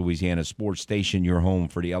 Southwest Louisiana Sports Station, your home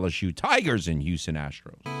for the LSU Tigers and Houston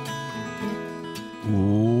Astros.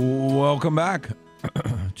 Welcome back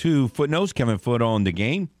to Footnotes. Kevin Foote on The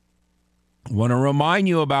Game. Want to remind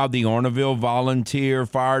you about the Orneville Volunteer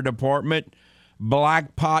Fire Department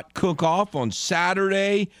Black Pot Cook-Off on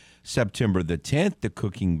Saturday, September the 10th. The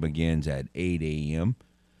cooking begins at 8 a.m.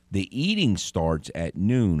 The eating starts at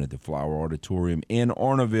noon at the Flower Auditorium in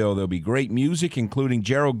Orneville. There'll be great music, including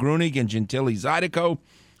Gerald Grunig and Gentili Zydeco,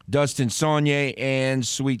 Dustin Saunier, and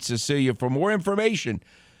Sweet Cecilia. For more information,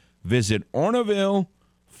 visit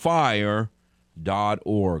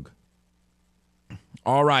ornevillefire.org.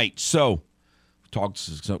 All right, so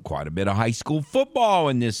talked quite a bit of high school football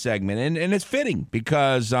in this segment, and it's fitting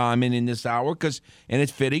because I'm in this hour, and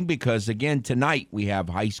it's fitting because, again, tonight we have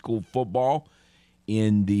high school football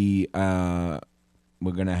in the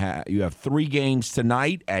you have 3 games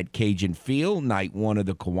tonight at Cajun Field, night 1 of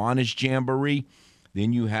the Kiwanis Jamboree.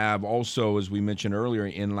 Then you have also, as we mentioned earlier,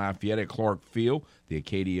 in Lafayette at Clark Field, the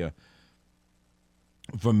Acadia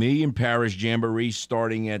Vermilion Parish Jamboree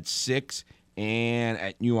starting at 6, and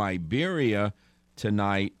at New Iberia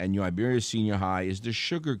tonight, at New Iberia Senior High, is the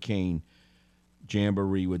Sugarcane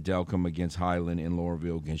Jamboree with Delcom against Highland and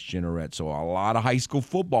Laurelville against Jeanerette. So a lot of high school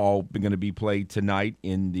football going to be played tonight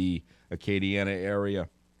in the Acadiana area.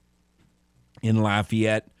 In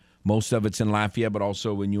Lafayette, most of it's in Lafayette, but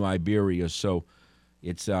also in New Iberia. So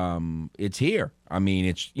it's here. I mean,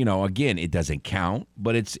 it's, again, it doesn't count,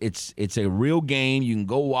 but it's a real game. You can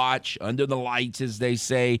go watch under the lights, as they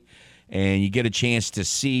say, and you get a chance to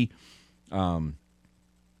see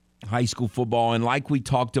high school football. And like we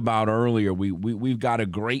talked about earlier, we've got a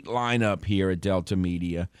great lineup here at Delta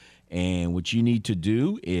Media. And what you need to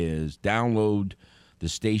do is download the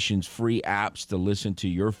station's free apps to listen to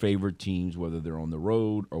your favorite teams, whether they're on the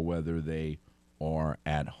road or whether they are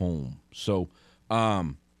at home. So,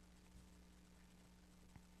 all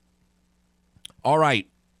right.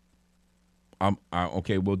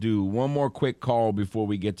 Okay, we'll do one more quick call before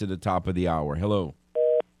we get to the top of the hour. Hello.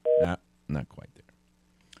 Not quite there.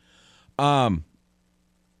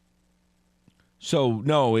 So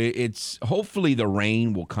no, it's hopefully the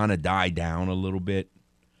rain will kind of die down a little bit.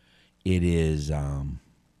 It is,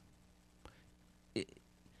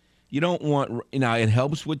 you don't want, it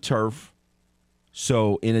helps with turf.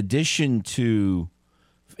 So in addition to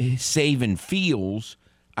saving fields,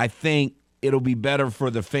 I think it'll be better for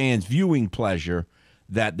the fans' viewing pleasure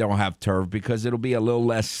that they'll have turf because it'll be a little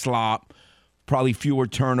less slop, probably fewer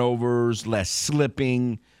turnovers, less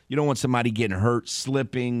slipping. You don't want somebody getting hurt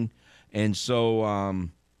slipping. And so,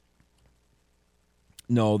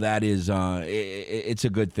 no, that is it's a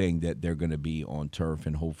good thing that they're going to be on turf,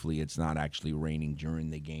 and hopefully it's not actually raining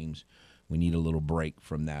during the games. We need a little break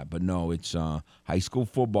from that. But, no, it's high school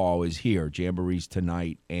football is here. Jamborees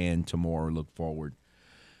tonight and tomorrow. Look forward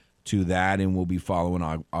to that, and we'll be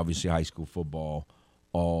following, obviously, high school football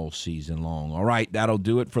all season long. All right, that'll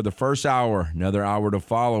do it for the first hour. Another hour to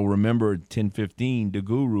follow. Remember, 10:15, the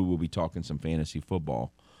Guru will be talking some fantasy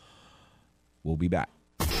football. We'll be back.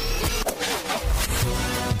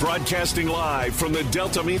 Broadcasting live from the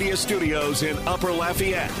Delta Media Studios in Upper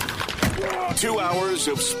Lafayette. 2 hours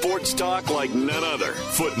of sports talk like none other.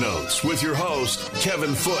 Footnotes with your host,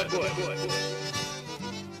 Kevin Foote.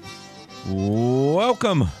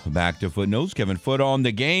 Welcome back to Footnotes. Kevin Foote on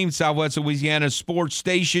the game. Southwest Louisiana Sports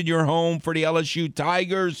Station, your home for the LSU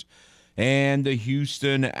Tigers and the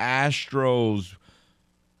Houston Astros.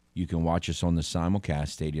 You can watch us on the simulcast,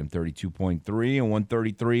 Stadium 32.3 and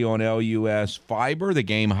 133 on LUS Fiber. The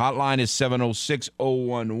game hotline is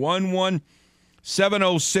 706-0111.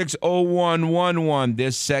 706-0111.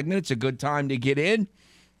 This segment, it's a good time to get in.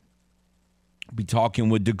 I'll be talking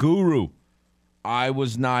with the Guru. I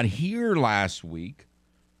was not here last week,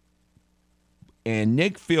 and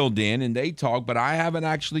Nick filled in, and they talked, but I haven't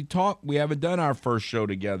actually talked. We haven't done our first show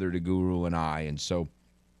together, the Guru and I, and so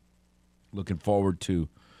looking forward to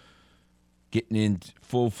getting in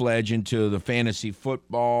full-fledged into the fantasy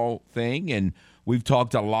football thing, and we've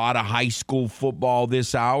talked a lot of high school football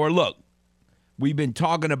this hour. Look, we've been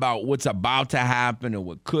talking about what's about to happen and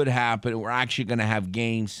what could happen, and we're actually going to have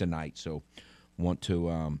games tonight, so want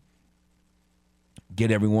to get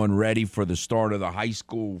everyone ready for the start of the high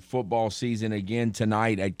school football season again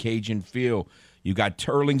tonight at Cajun Field. You've got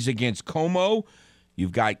Turlings against Como.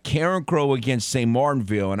 You've got Carencro against St.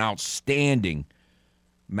 Martinville, an outstanding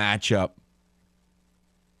matchup,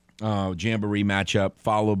 jamboree matchup,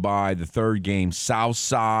 followed by the third game,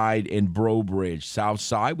 Southside and Breaux Bridge.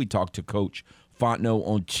 Southside, we talked to Coach Fontenot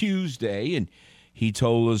on Tuesday, and he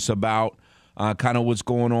told us about kind of what's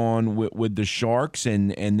going on with the Sharks,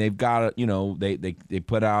 and they've got they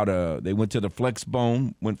put out they went to the flex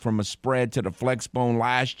bone, went from a spread to the flex bone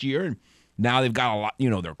last year, and now they've got a lot,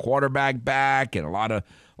 their quarterback back and a lot of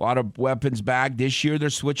weapons back. This year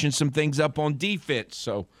they're switching some things up on defense,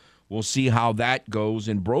 so we'll see how that goes.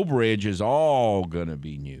 And Breaux Bridge is all gonna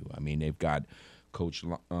be new. I mean, they've got Coach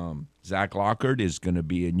Zach Lockhart is going to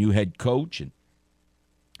be a new head coach, and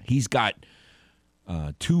he's got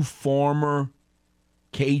two former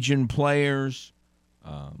Cajun players,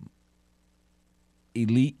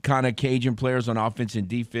 elite kind of Cajun players on offense and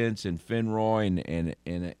defense, and Finroy and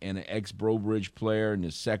an ex-Breaux Bridge player in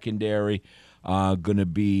the secondary going to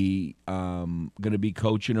be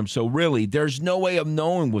coaching them. So really, there's no way of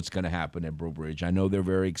knowing what's going to happen at Breaux Bridge. I know they're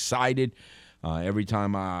very excited. Every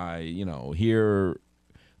time I hear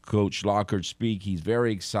Coach Lockhart speak, he's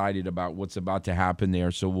very excited about what's about to happen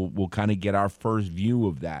there. So we'll kind of get our first view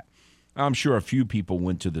of that. I'm sure a few people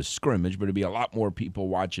went to the scrimmage, but it'll be a lot more people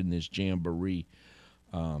watching this jamboree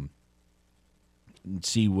and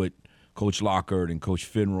see what Coach Lockhart and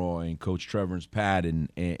Coach Finroy and Coach Trevor's Pat and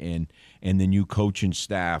the new coaching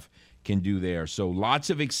staff can do there. So lots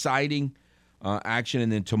of exciting action.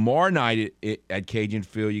 And then tomorrow night at Cajun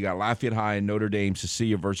Field, you got Lafayette High and Notre Dame,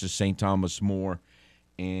 Cecilia versus St. Thomas More,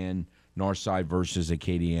 and Northside versus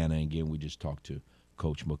Acadiana. Again, we just talked to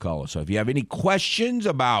Coach McCullough. So if you have any questions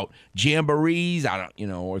about jamborees,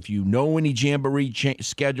 or if you know any jamboree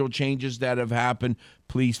schedule changes that have happened,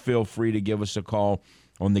 please feel free to give us a call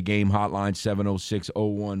on the game hotline,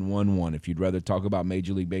 706-0111. If you'd rather talk about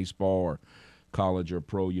Major League Baseball or college or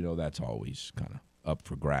pro, that's always kind of up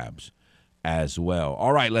for grabs as well.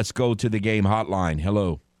 All right, let's go to the game hotline.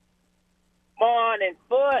 Hello. Morning,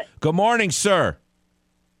 Foot. Good morning, sir.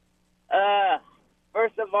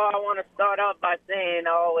 First of all, I want to start off by saying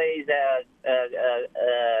always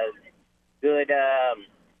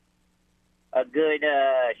a good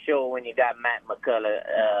show when you got Matt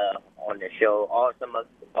McCullough on the show. Awesome,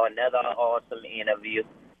 another awesome interview.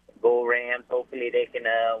 Go Rams. Hopefully they can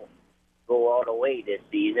go all the way this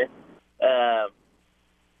season.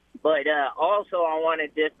 But also I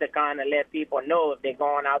wanted just to kind of let people know if they're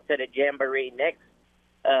going out to the Jamboree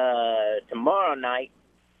tomorrow night,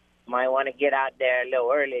 might want to get out there a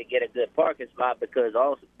little early and get a good parking spot, because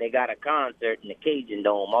also they got a concert in the Cajun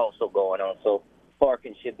Dome also going on, so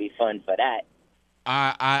parking should be fun for that.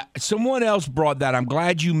 Someone else brought that. I'm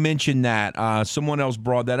glad you mentioned that. Someone else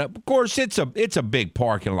brought that up. Of course, it's a big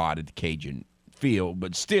parking lot at the Cajun Field,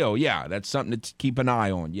 but still, yeah, that's something to keep an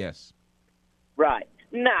eye on. Yes. Right.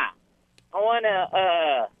 Now, I want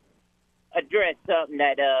to address something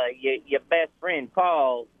that your best friend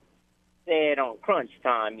Paul said on Crunch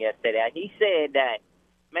Time yesterday. He said that,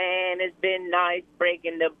 man, it's been nice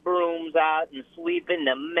breaking the brooms out and sweeping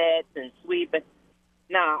the Mets and sweeping.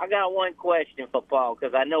 Now, I got one question for Paul,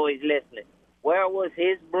 because I know he's listening. Where was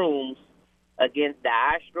his brooms against the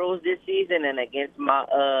Astros this season and against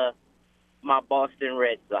my my Boston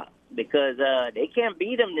Red Sox because they can't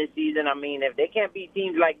beat them this season. I mean, if they can't beat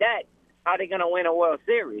teams like that, how are they going to win a World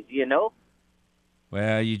Series, you know?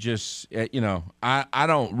 Well, you just, I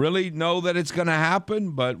don't really know that it's going to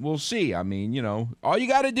happen, but we'll see. I mean, all you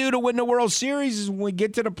got to do to win the World Series is when we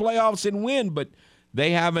get to the playoffs and win, but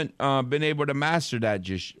they haven't been able to master that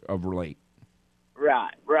just of late.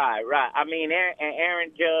 Right. I mean,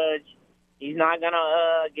 Aaron Judge, he's not going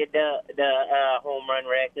to get the home run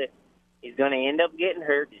record. He's going to end up getting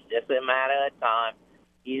hurt. It's just a matter of time.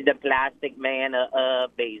 He's the plastic man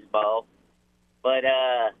of baseball. But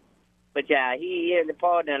yeah, he the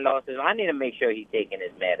partner losses. I need to make sure he's taking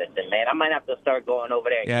his medicine, man. I might have to start going over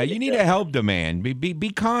there. Yeah, you need to help the man.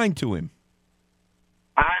 Be kind to him.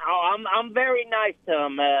 I'm very nice to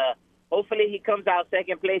him. Hopefully he comes out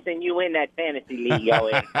second place and you win that fantasy league y'all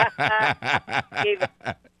in.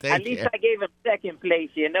 At least I gave him second place,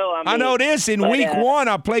 I know this. In week 1,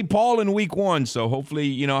 I played Paul in week 1, so hopefully,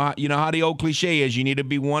 you know how the old cliche is. You need to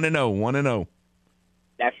be 1-0, 1-0.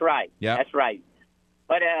 That's right. Yeah, that's right.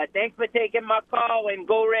 But thanks for taking my call, and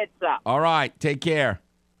go Red Sox. All right, take care.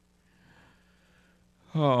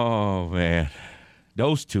 Oh, man.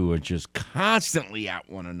 Those two are just constantly at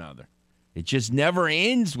one another. It just never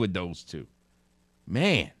ends with those two.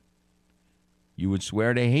 Man, you would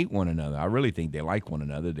swear they hate one another. I really think they like one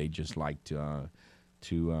another. They just like to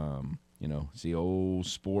it's the old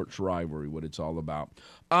sports rivalry, what it's all about.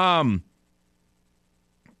 I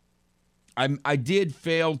did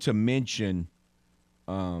fail to mention,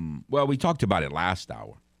 we talked about it last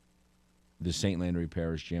hour, the St. Landry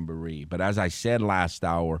Parish Jamboree. But as I said last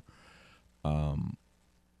hour,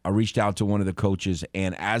 I reached out to one of the coaches,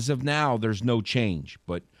 and as of now, there's no change.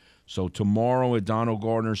 But so tomorrow at Donald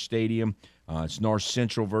Gardner Stadium, it's North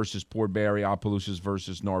Central versus Port Barry, Opelousas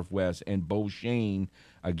versus Northwest, and Bo Shane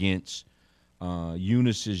against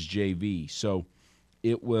Unisys JV. So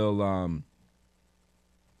it will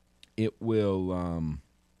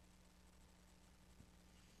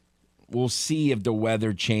we'll see if the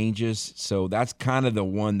weather changes. So that's kind of the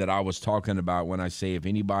one that I was talking about when I say if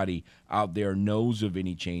anybody out there knows of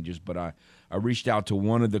any changes. But I reached out to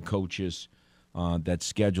one of the coaches that's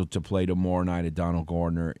scheduled to play tomorrow night at Donald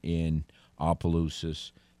Gardner in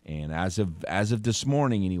Opelousas. And as of this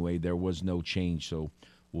morning anyway, there was no change. So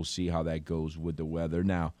we'll see how that goes with the weather.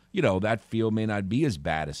 Now, that field may not be as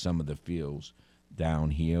bad as some of the fields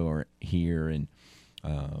down here and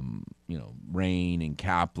Rain and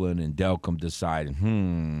Kaplan and Delcom decided,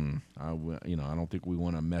 I don't think we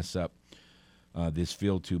want to mess up this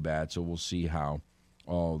field too bad. So we'll see how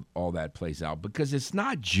all that plays out, because it's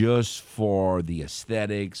not just for the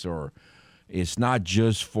aesthetics, or it's not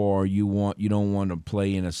just for you don't want to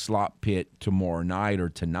play in a slop pit tomorrow night or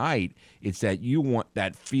tonight. It's that you want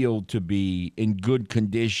that field to be in good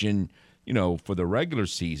condition, for the regular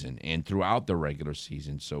season and throughout the regular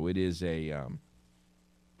season. So it is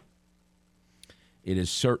it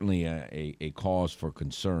is certainly a cause for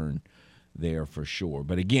concern there for sure.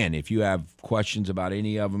 But again, if you have questions about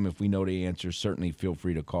any of them, if we know the answer, certainly feel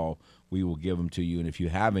free to call. We will give them to you. And if you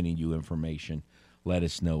have any new information, let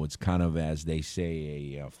us know. It's kind of, as they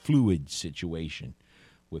say, a fluid situation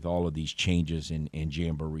with all of these changes in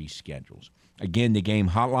Jamboree schedules. Again, the game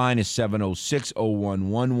hotline is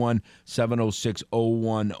 706-0111,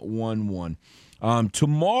 706-0111.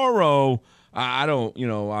 Tomorrow,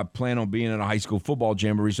 I plan on being at a high school football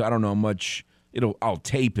jamboree, so I don't know how much I'll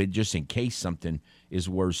tape it just in case something is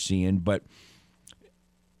worth seeing. But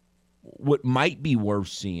what might be worth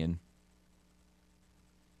seeing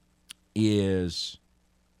is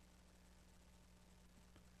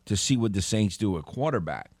to see what the Saints do at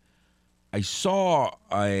quarterback. I saw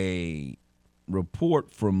a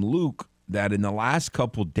report from Luke that in the last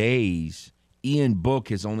couple days, Ian Book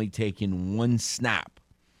has only taken one snap.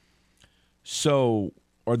 So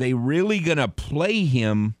are they really going to play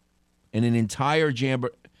him in an entire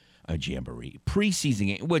jamboree preseason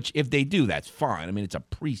game? Which, if they do, that's fine. I mean, it's a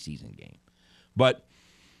preseason game. But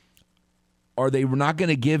are they not going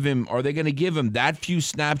to give him? Are they going to give him that few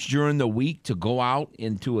snaps during the week to go out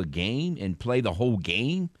into a game and play the whole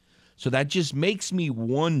game? So that just makes me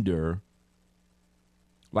wonder,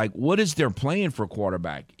 what is their plan for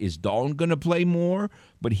quarterback? Is Dalton going to play more?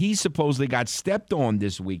 But he supposedly got stepped on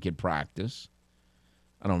this week at practice.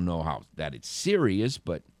 I don't know how that it's serious,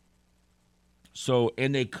 but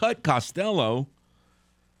and they cut Costello.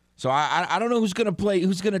 So I don't know who's going to play,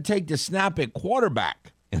 who's going to take the snap at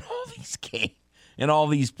quarterback in all these games, in all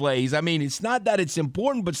these plays. I mean, it's not that it's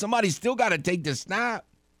important, but somebody's still got to take the snap.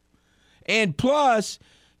 And plus,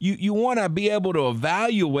 you want to be able to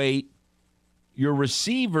evaluate your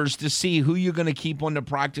receivers to see who you're going to keep on the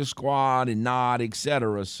practice squad and not, et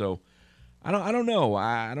cetera. So I don't know.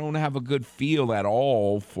 I don't have a good feel at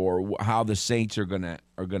all for how the Saints are gonna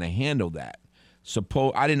handle that.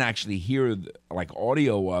 I didn't actually hear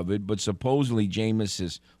audio of it, but supposedly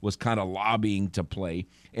Jameis was kind of lobbying to play,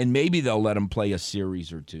 and maybe they'll let him play a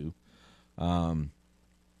series or two. Well,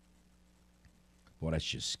 that's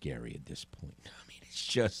just scary at this point. I mean, it's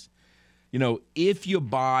just, if you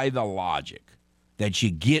buy the logic that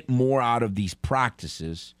you get more out of these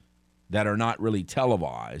practices that are not really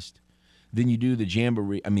televised than you do the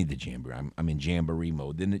Jamboree. I'm in Jamboree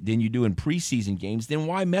mode. Than you do in preseason games. Then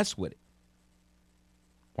why mess with it?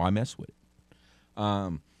 Why mess with it?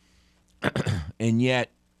 And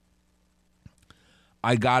yet,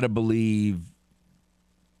 I gotta believe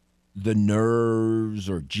the nerves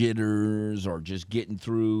or jitters or just getting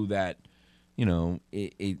through that.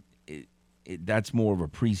 That's more of a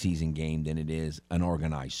preseason game than it is an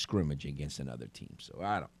organized scrimmage against another team.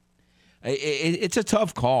 So it's a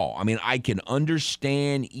tough call. I mean, I can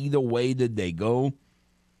understand either way that they go.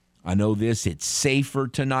 I know it's safer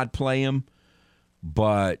to not play them,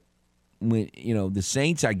 but the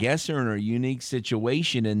Saints, I guess, are in a unique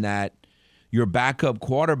situation in that your backup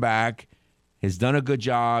quarterback has done a good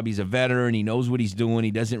job. He's a veteran. He knows what he's doing.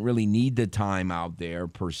 He doesn't really need the time out there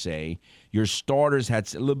per se. Your starters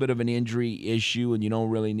had a little bit of an injury issue, and you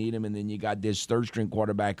don't really need him. And then you got this third-string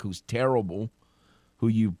quarterback who's terrible, who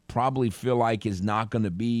you probably feel like is not going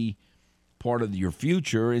to be part of your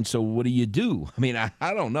future. And so what do you do? I mean,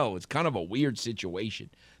 I don't know. It's kind of a weird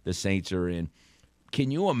situation the Saints are in.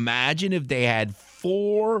 Can you imagine if they had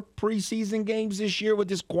 4 preseason games this year with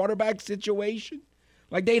this quarterback situation?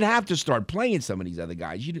 Like, they'd have to start playing some of these other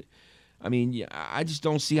guys. I just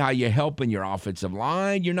don't see how you're helping your offensive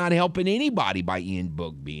line. You're not helping anybody by Ian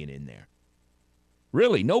Book being in there.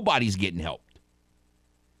 Really, nobody's getting helped.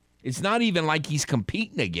 It's not even like he's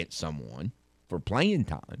competing against someone for playing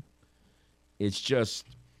time. It's just,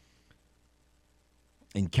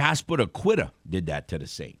 and Casper the Quitter did that to the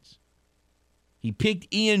Saints. He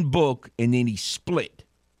picked Ian Book, and then he split.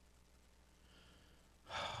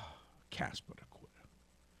 Casper the Quitter.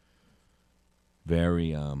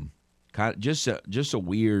 Very, just a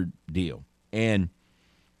weird deal. And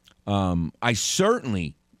I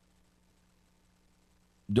certainly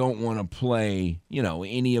don't want to play,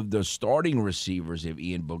 any of the starting receivers if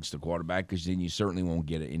Ian Book's the quarterback, because then you certainly won't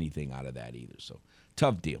get anything out of that either. So,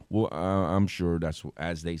 tough deal. Well, I'm sure that's,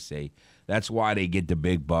 as they say, that's why they get the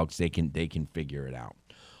big bucks. They can figure it out.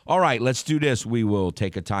 All right, let's do this. We will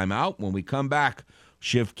take a timeout. When we come back,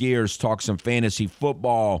 shift gears, talk some fantasy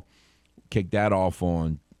football. Kick that off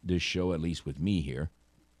on this show, at least with me here.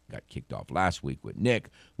 Got kicked off last week with Nick.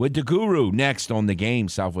 With the Guru next on The Game,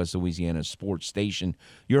 Southwest Louisiana Sports Station.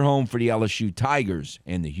 Your home for the LSU Tigers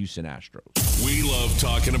and the Houston Astros. We love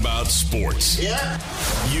talking about sports. Yeah.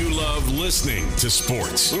 You love listening to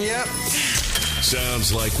sports. Yep.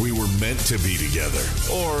 Sounds like we were meant to be together,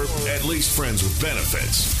 or at least friends with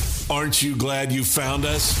benefits. Aren't you glad you found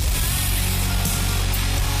us?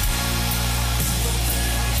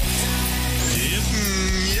 Yep.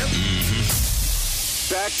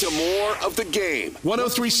 Back to more of The Game.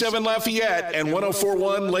 103.7 Lafayette and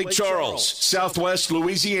 104.1 Lake Charles, Southwest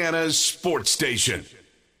Louisiana's sports station.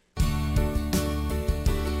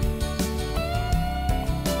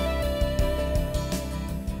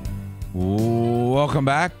 Welcome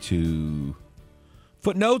back to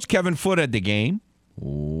Footnotes. Kevin Foote at The Game.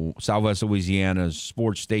 Southwest Louisiana's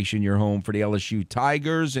sports station, your home for the LSU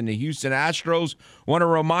Tigers and the Houston Astros. Want to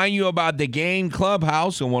remind you about The Game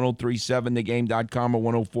Clubhouse on 1037thegame.com or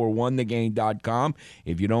 1041thegame.com.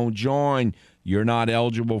 If you don't join, you're not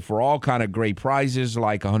eligible for all kind of great prizes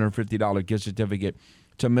like a $150 gift certificate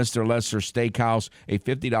to Mr. Lester Steakhouse, a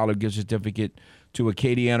 $50 gift certificate to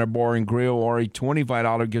Acadiana Bar and Grill, or a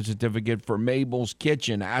 $25 gift certificate for Mabel's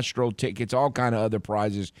Kitchen, Astro tickets, all kind of other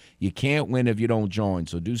prizes. You can't win if you don't join.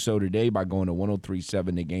 So do so today by going to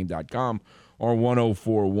 1037thegame.com or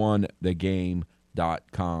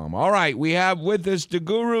 1041thegame.com. All right, we have with us the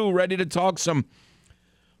Guru, ready to talk some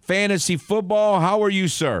fantasy football. How are you,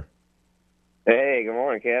 sir? Hey, good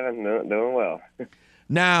morning, Kevin. Doing well.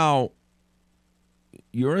 Now,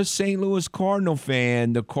 you're a St. Louis Cardinal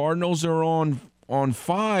fan. The Cardinals are on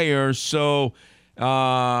fire, so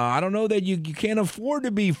I don't know that you can't afford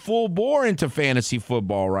to be full bore into fantasy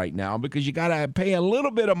football right now because you got to pay a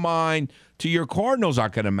little bit of mind to your Cardinals, I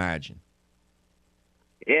can imagine.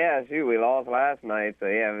 Yeah, shoot, we lost last night, so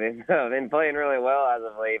yeah, I've been playing really well as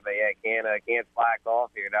of late, but yeah, can't slack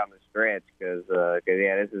off here down the stretch because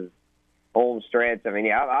yeah, this is home stretch. I mean,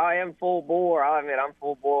 yeah, I am full bore. I'll admit I'm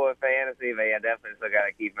full bore with fantasy, but yeah, definitely still got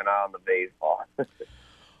to keep an eye on the baseball.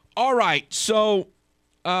 All right, so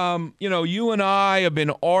you and I have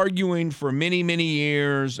been arguing for many, many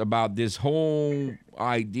years about this whole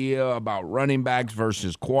idea about running backs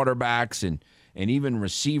versus quarterbacks, and even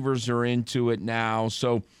receivers are into it now.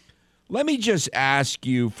 So let me just ask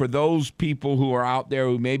you, for those people who are out there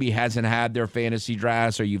who maybe hasn't had their fantasy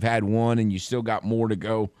drafts, or you've had one and you still got more to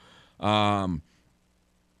go,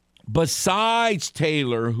 besides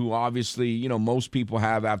Taylor, who obviously, most people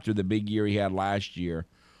have after the big year he had last year,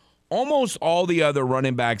 almost all the other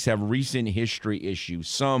running backs have recent history issues,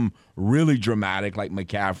 some really dramatic like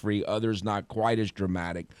McCaffrey, others not quite as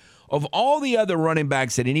dramatic. Of all the other running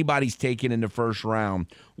backs that anybody's taken in the first round,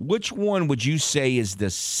 which one would you say is the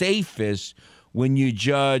safest when you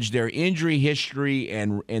judge their injury history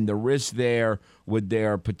and the risk there with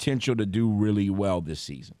their potential to do really well this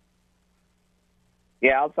season?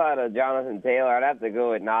 Yeah, outside of Jonathan Taylor, I'd have to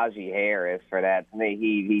go with Najee Harris for that. To me,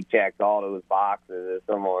 he checked all those boxes as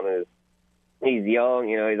someone he's young.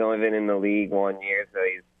 He's only been in the league 1 year, so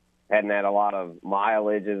he's hadn't had a lot of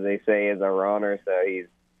mileage, as they say, as a runner. So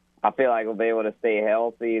I feel like he'll be able to stay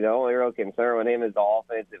healthy. The only real concern with him is the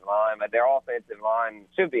offensive line, but their offensive line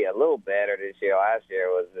should be a little better this year. Last year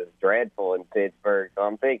was just dreadful in Pittsburgh. So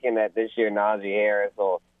I'm thinking that this year Najee Harris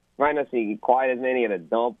might not see quite as many of the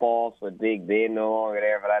dump-offs with Big Ben no longer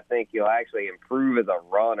there, but I think he'll actually improve as a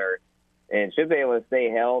runner and should be able to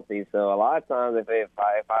stay healthy. So a lot of times if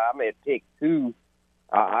I'm at pick 2,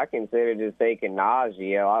 I consider just taking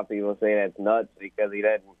Najee. A lot of people say that's nuts because he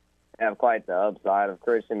doesn't have quite the upside of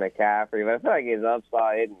Christian McCaffrey, but I feel like his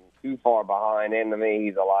upside isn't too far behind him. To me,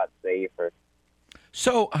 he's a lot safer.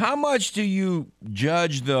 So how much do you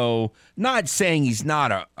judge, though, not saying he's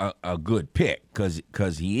not a good pick,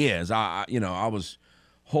 because he is. I was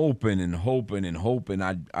hoping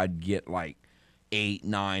I'd get like 8,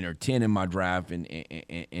 9, or 10 in my draft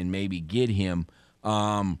and maybe get him.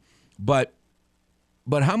 But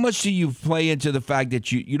how much do you play into the fact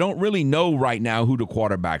that you don't really know right now who the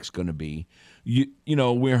quarterback's going to be?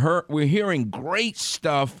 We're hearing great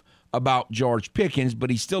stuff about George Pickens, but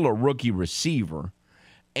he's still a rookie receiver.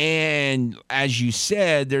 And as you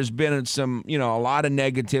said, there's been some, a lot of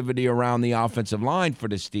negativity around the offensive line for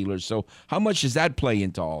the Steelers. So how much does that play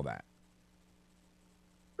into all that?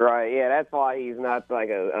 Right, yeah, that's why he's not like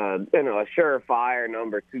a surefire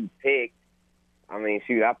number 2 pick. I mean,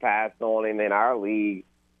 shoot, I passed on him in our league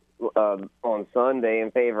on Sunday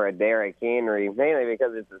in favor of Derrick Henry, mainly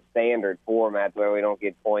because it's a standard format where we don't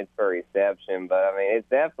get points per reception. But, I mean, it's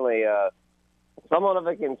definitely somewhat of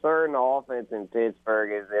a concern. The offense in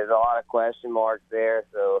Pittsburgh there's a lot of question marks there.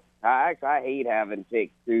 So I hate having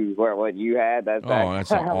pick 2 where what you had. That's awful.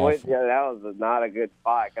 That was not a good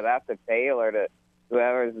spot because after Taylor to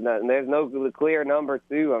whoever's there's no clear number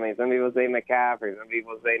 2. I mean, some people say McCaffrey, some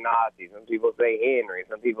people say Najee, some people say Henry,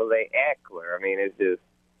 some people say Eckler. I mean, it's just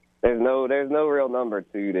there's no real number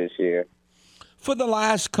 2 this year. For the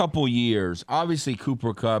last couple years, obviously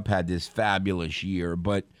Cooper Kupp had this fabulous year,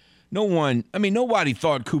 but nobody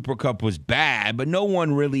thought Cooper Kupp was bad, but no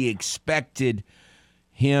one really expected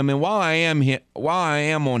him. And while I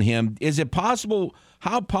am on him, is it possible?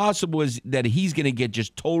 How possible is that he's going to get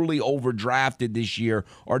just totally overdrafted this year,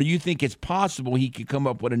 or do you think it's possible he could come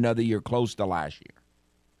up with another year close to last year?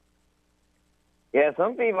 Yeah,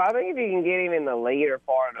 some people, I think if you can get him in the later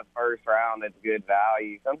part of the first round, that's good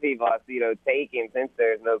value. Some people I see, take him since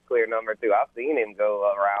there's no clear number 2. I've seen him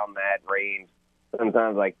go around that range,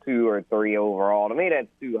 sometimes like 2 or 3 overall. To me, that's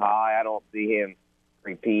too high. I don't see him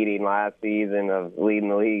repeating last season of leading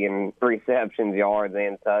the league in receptions, yards,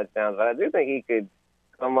 and touchdowns. But I do think he could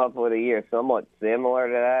come up with a year somewhat similar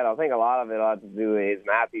to that. I think a lot of it has to do with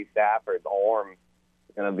Matthew Stafford's arm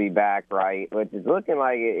going to be back right, which is looking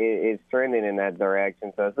like it's trending in that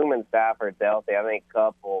direction. So assuming Stafford's healthy, I think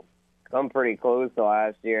Kupp will come pretty close to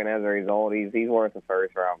last year, and as a result, he's worth a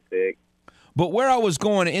first-round pick. But where I was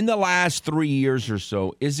going, in the last 3 years or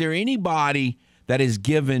so, is there anybody that has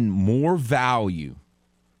given more value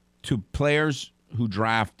to players who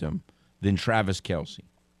draft him than Travis Kelce?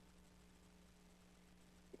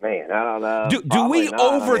 Man, I don't know. Do we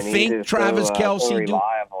overthink Travis Kelce? So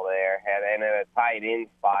reliable there, and in a tight end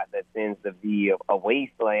spot that tends to be a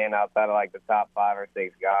wasteland outside of like the top 5 or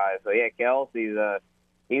 6 guys. So yeah, Kelce's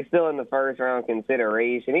he's still in the first round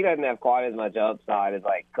consideration. He doesn't have quite as much upside as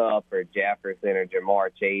like Kupp or Jefferson or Jamar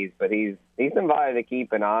Chase, but he's somebody to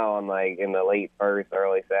keep an eye on, like in the late first,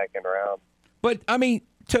 early second round. But I mean,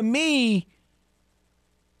 to me,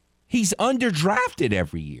 he's underdrafted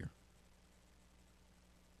every year.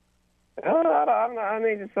 I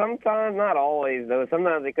mean, sometimes, not always, though.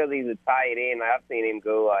 Sometimes because he's a tight end, I've seen him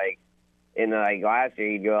go, like, last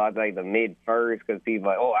year, he'd go out to, like, the mid-first because people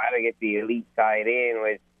are like, oh, I got to get the elite tight end,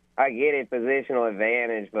 which I get it, positional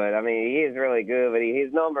advantage. But, I mean, he is really good, but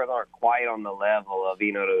his numbers aren't quite on the level of,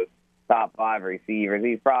 those top 5 receivers.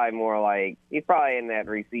 He's probably he's probably in that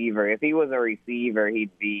receiver. If he was a receiver,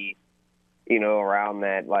 he'd be, around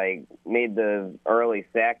that, like, mid to early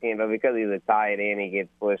second. But because he's a tight end, he gets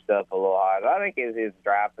pushed up a little higher. I think his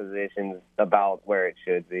draft position's about where it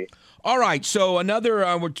should be. All right, so another,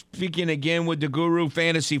 we're speaking again with the Guru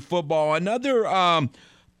Fantasy Football. Another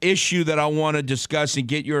issue that I want to discuss and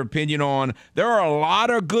get your opinion on. There are a lot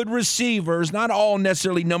of good receivers, not all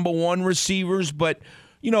necessarily number 1 receivers, but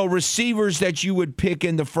receivers that you would pick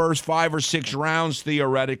in the first 5 or 6 rounds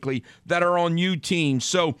theoretically that are on new teams.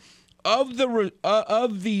 So of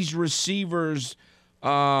these receivers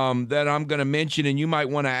that I'm going to mention, and you might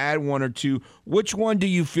want to add 1 or 2, which one do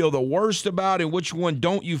you feel the worst about and which one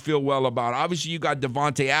don't you feel well about? Obviously, you got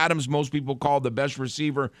Devontae Adams, most people call the best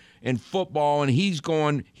receiver in football, and he's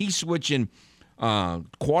switching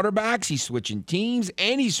quarterbacks, he's switching teams,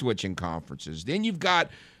 and he's switching conferences. Then you've got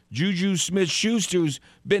Juju Smith-Schuster, who's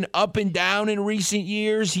been up and down in recent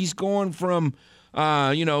years. He's going from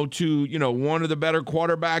to one of the better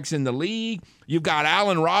quarterbacks in the league. You've got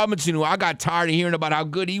Allen Robinson, who I got tired of hearing about how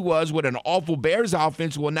good he was with an awful Bears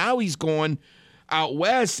offense. Well, now he's going out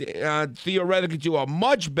west, theoretically, to a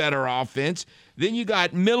much better offense. Then you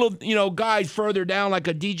got guys further down like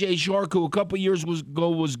a DJ Shark, who a couple years ago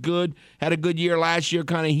was good, had a good year last year.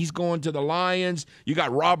 He's going to the Lions. You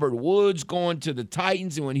got Robert Woods going to the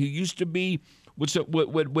Titans, and when he used to be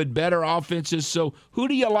with better offenses. So who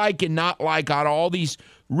do you like and not like out of all these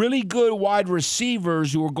really good wide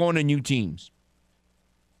receivers who are going to new teams?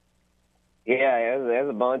 Yeah, there's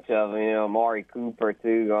a bunch of them. Amari Cooper,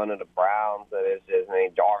 too, going to the Browns. So it's just,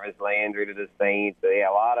 Jarvis Landry to the Saints. So, yeah,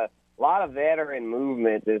 a lot of veteran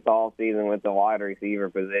movement this offseason with the wide receiver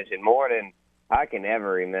position, more than I can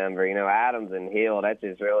ever remember. Adams and Hill, that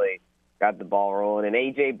just really got the ball rolling. And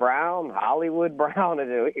A.J. Brown, Hollywood Brown,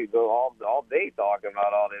 we could go all day talking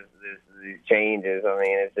about all these changes.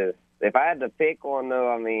 It's just, if I had to pick one,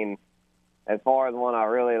 though, as far as one I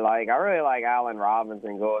really like Allen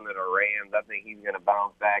Robinson going to the Rams. I think he's going to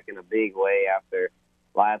bounce back in a big way after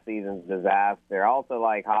last season's disaster. I also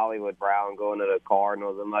like Hollywood Brown going to the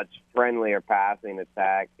Cardinals, a much friendlier passing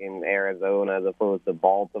attack in Arizona as opposed to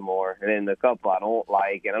Baltimore. And then the couple I don't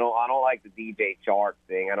like, and I don't like the DJ Chark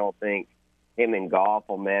thing. I don't think him and Goff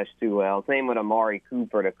will mesh too well. Same with Amari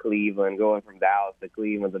Cooper to Cleveland. Going from Dallas to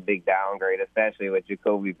Cleveland was a big downgrade, especially with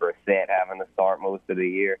Jacoby Brissett having to start most of the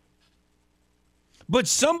year. But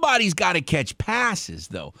somebody's got to catch passes,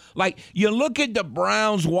 though. Like, you look at the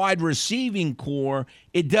Browns' wide receiving core,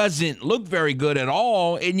 it doesn't look very good at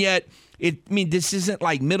all, and yet this isn't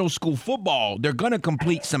like middle school football. They're going to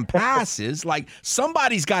complete some passes. Like,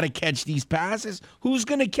 somebody's got to catch these passes. Who's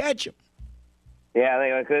going to catch them? Yeah, I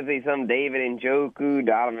think it could be some David Njoku,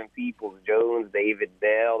 Donovan Peoples-Jones, David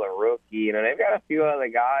Bell, the rookie. They've got a few other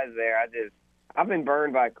guys there. I've been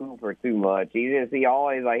burned by Cooper too much. He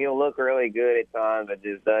always, he'll look really good at times, but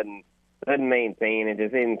just doesn't maintain it,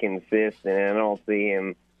 just inconsistent. And I don't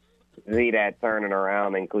see that turning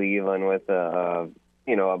around in Cleveland with a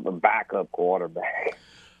backup quarterback.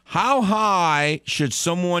 How high should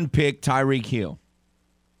someone pick Tyreek Hill?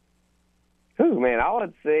 Man, I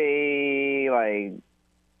would say,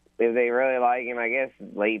 if they really like him, I guess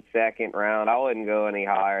late second round. I wouldn't go any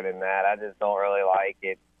higher than that. I just don't really like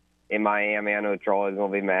it. In Miami, I know Troy's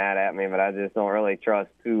going to be mad at me, but I just don't really trust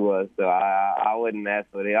Tua, so I wouldn't mess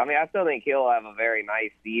with it. I still think Hill will have a very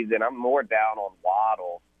nice season. I'm more down on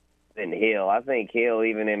Waddle than Hill. I think Hill,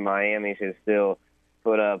 even in Miami, should still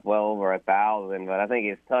put up well over 1,000, but I think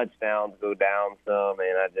his touchdowns go down some,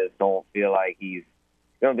 and I just don't feel like he's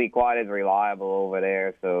going to be quite as reliable over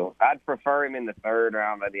there. So I'd prefer him in the third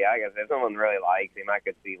round, but yeah, I guess if someone really likes him, I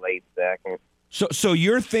could see late second. So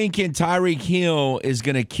you're thinking Tyreek Hill is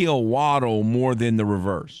going to kill Waddle more than the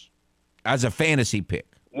reverse as a fantasy pick?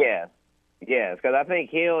 Yes, because I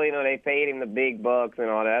think Hill, they paid him the big bucks and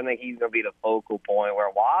all that. I think he's going to be the focal point, where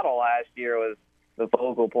Waddle last year was the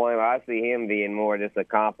focal point. I see him being more just a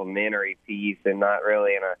complimentary piece and not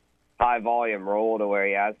really in a high-volume role to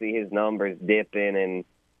where, I see his numbers dipping, and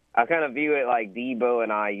I kind of view it like Debo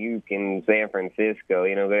and Ayuk in San Francisco.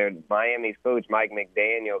 Miami's coach, Mike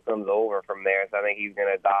McDaniel, comes over from there, so I think he's going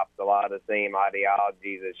to adopt a lot of the same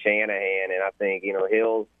ideologies as Shanahan, and I think,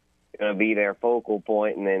 Hill's going to be their focal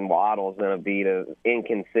point, and then Waddle's going to be the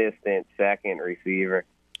inconsistent second receiver.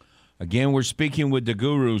 Again, we're speaking with the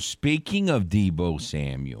Guru. Speaking of Deebo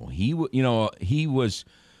Samuel, he was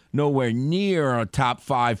nowhere near a top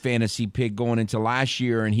 5 fantasy pick going into last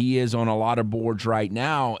year, and he is on a lot of boards right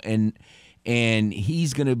now. And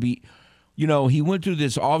he's going to be, he went through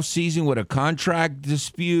this offseason with a contract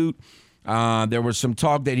dispute. There was some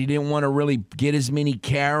talk that he didn't want to really get as many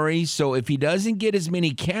carries. So if he doesn't get as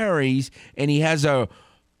many carries and he has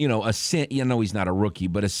he's not a rookie,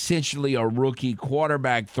 but essentially a rookie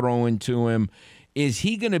quarterback throwing to him, is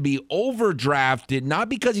he going to be overdrafted, not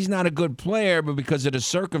because he's not a good player, but because of the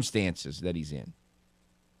circumstances that he's in?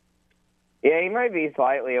 Yeah, he might be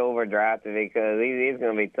slightly overdrafted because it's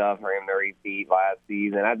going to be tough for him to repeat last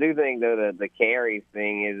season. I do think, though, that the carries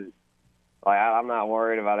thing is, I'm not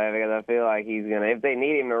worried about that because I feel like he's going to, if they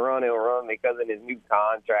need him to run, he'll run because of his new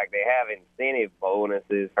contract. They have incentive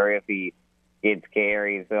bonuses for if he gets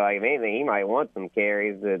carries. So, if anything, he might want some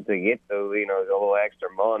carries to get those, a little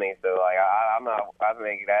extra money. So, I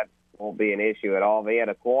think that won't be an issue at all. But, yeah,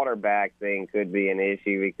 the quarterback thing could be an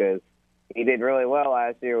issue because he did really well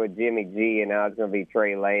last year with Jimmy G, and now it's going to be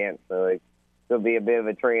Trey Lance. So, it could be a bit of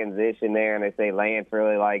a transition there. And they say Lance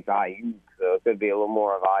really likes Ayuk, so it could be a little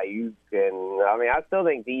more of Ayuk. And, I still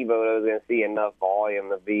think Deebo is going to see enough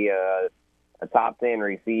volume to be a top 10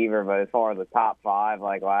 receiver, but as far as the top 5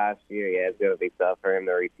 like last year, yeah, it's going to be tough for him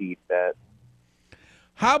to repeat that.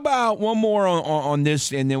 How about one more on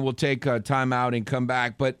this, and then we'll take a timeout and come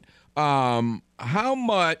back. But how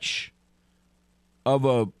much of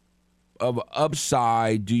a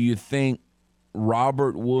upside do you think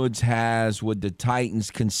Robert Woods has with the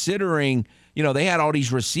Titans, considering they had all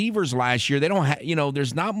these receivers last year? They don't have,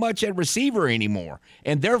 there's not much at receiver anymore,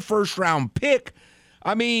 and their first round pick,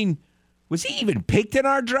 was he even picked in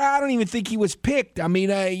our draft? I don't even think he was picked.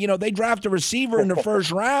 They draft a receiver in the first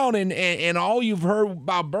round, and all you've heard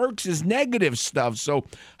about Burks is negative stuff. So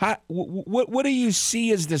what do you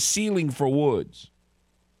see as the ceiling for Woods?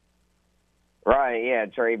 Right, yeah,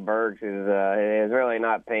 Trey Burks is really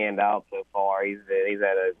not panned out so far. He's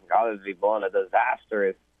had I'll just be blunt, a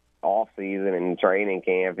disastrous offseason and training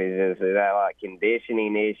camp. He's had a lot of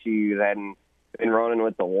conditioning issues, hadn't been running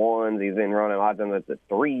with the ones. He's been running lots of them with the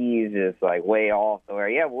threes, just way off. So,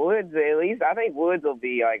 yeah, Woods, at least, I think Woods will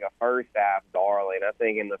be a first half darling. I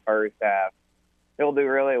think in the first half, he'll do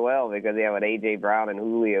really well because, with A.J. Brown and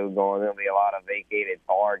Julio going, there'll be a lot of vacated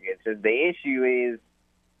targets. Just the issue is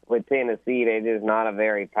with Tennessee, they're just not a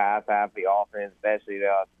very pass-happy offense, especially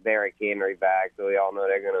Derrick Henry back. So we all know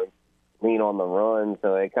they're going to lean on the run,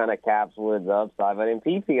 so it kind of caps Woods' upside. But in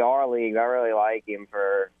PPR leagues, I really like him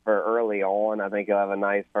for early on. I think he'll have a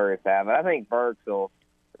nice first half. But I think Burks will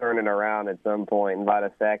turn it around at some point, and by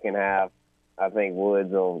the second half, I think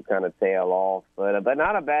Woods will kind of tail off. But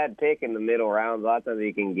not a bad pick in the middle rounds. Lots of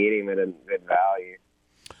you can get him at a good value.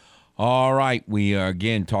 All right, we are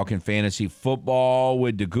again talking fantasy football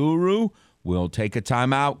with the Guru. We'll take a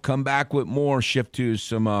timeout, come back with more, shift to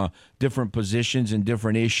some different positions and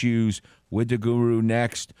different issues with the Guru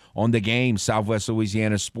next on The Game, Southwest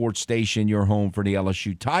Louisiana Sports Station, your home for the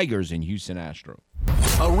LSU Tigers and Houston Astros.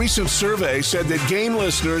 A recent survey said that Game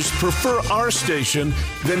listeners prefer our station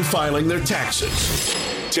than filing their taxes.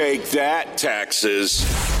 Take that, taxes.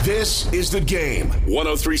 This is The Game.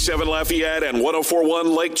 103.7 Lafayette and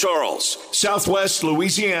 104.1 Lake Charles, Southwest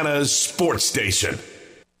Louisiana's sports station.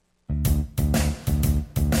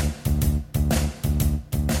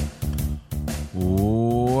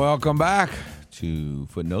 Welcome back to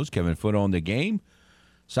Footnotes. Kevin Foote on The Game.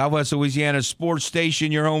 Southwest Louisiana Sports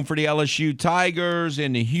Station, your home for the LSU Tigers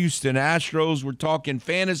and the Houston Astros. We're talking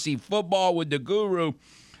fantasy football with the Guru.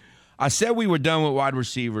 I said we were done with wide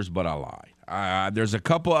receivers, but I lied. There's a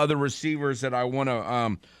couple other receivers that I want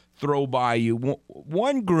to throw by you.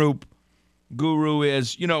 One group, Guru,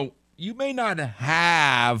 is, you may not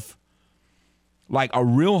have a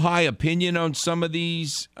real high opinion on some of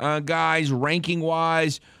these guys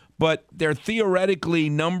ranking-wise, but they're theoretically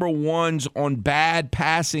number ones on bad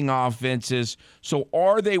passing offenses. So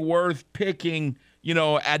are they worth picking, in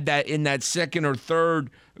that second or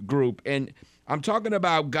third group? And I'm talking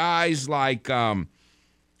about guys like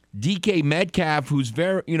DK Metcalf, who's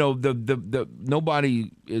very,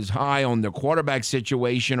 nobody is high on the quarterback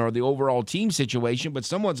situation or the overall team situation, but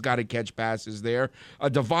someone's got to catch passes there.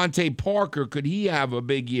 Devontae Parker, could he have a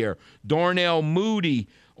big year? Darnell Mooney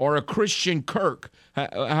or a Christian Kirk.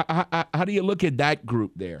 How do you look at that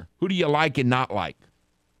group there? Who do you like and not like?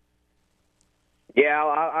 Yeah,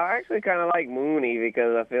 I actually kind of like Mooney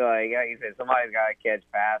because I feel like you said, somebody's got to catch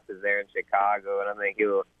passes there in Chicago, and I think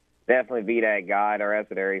he'll definitely be that guy. The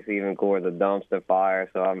rest of their receiving core is a dumpster fire,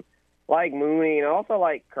 so I'm like Mooney, and also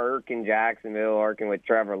like Kirk in Jacksonville working with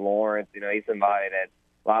Trevor Lawrence. You know, he's somebody that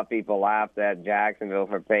a lot of people laughed at Jacksonville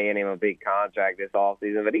for paying him a big contract this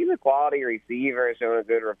offseason. But he's a quality receiver, showing a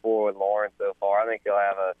good rapport with Lawrence so far. I think he'll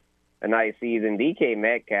have a nice season. DK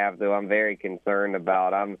Metcalf, though, I'm very concerned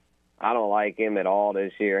about. I don't like him at all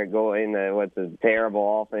this year. Go into what's a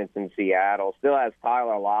terrible offense in Seattle. Still has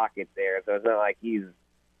Tyler Lockett there, so it's not like he's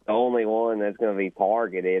the only one that's going to be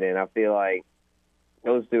targeted. And I feel like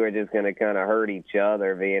those two are just going to kind of hurt each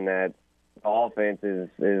other, being that the offense is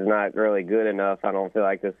not really good enough, I don't feel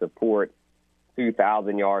like, to support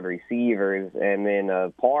 2,000-yard receivers. And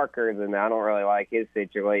then Parker's, and I don't really like his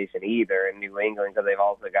situation either in New England because they've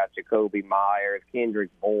also got Jacoby Myers, Kendrick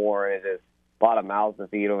Bourne, and just a lot of mouths to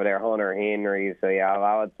feed over there, Hunter Henry. So, yeah,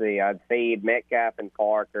 I would say I'd fade Metcalf and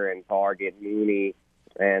Parker and target Mooney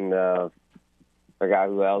and I forgot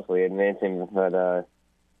who else we had mentioned, but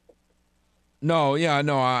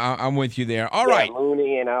I'm with you there. All right.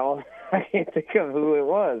 Mooney, and I can't think of who it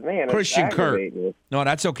was. Man, Christian Kirk. No,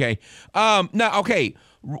 that's okay.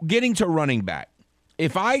 Getting to running back.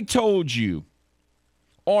 If I told you,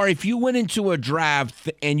 or if you went into a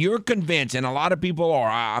draft and you're convinced, and a lot of people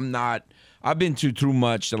are, I'm not, I've been through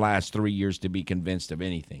much the last 3 years to be convinced of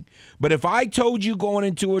anything. But if I told you going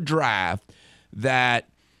into a draft that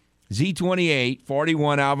Z28,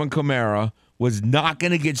 41 Alvin Kamara was not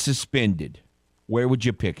going to get suspended, where would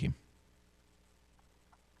you pick him?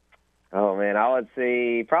 Oh, man, I would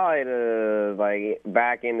say probably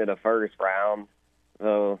back into the first round.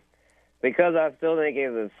 So because I still think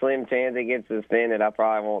there's a slim chance he gets suspended, I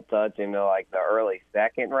probably won't touch him till the early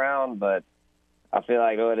second round. But I feel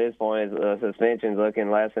like at this point, the suspension's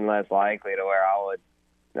looking less and less likely to where I would.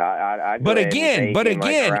 But again,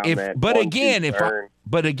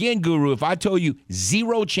 Guru, if I told you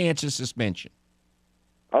 0 chance of suspension.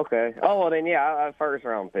 Okay. Oh, well, then, yeah, a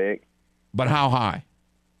first-round pick. But how high?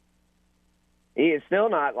 It's still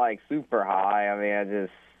not, super high. I mean,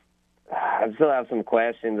 I still have some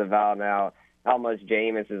questions about now how much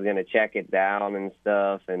Jameis is going to check it down and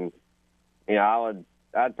stuff. And, I'd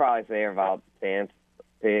probably say about 10th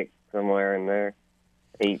pick, somewhere in there,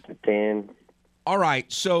 8 to 10. All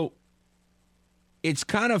right, so it's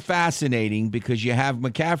kind of fascinating because you have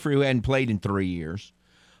McCaffrey, who hadn't played in 3 years.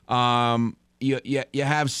 You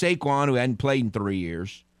have Saquon, who hadn't played in 3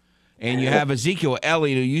 years. And you have Ezekiel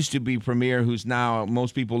Elliott, who used to be premier, who's now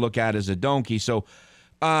most people look at as a donkey. So,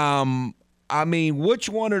 which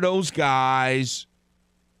one of those guys,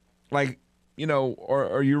 are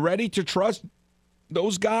you ready to trust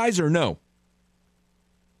those guys or no?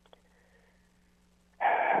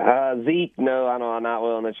 Zeke, no, I'm not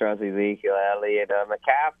willing to trust Ezekiel Elliott.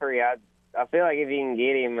 McCaffrey, I feel like if you can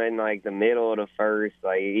get him in the middle of the first,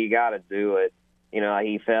 you got to do it.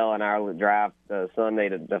 He fell in our draft Sunday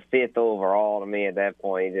to the 5th overall. To me, at that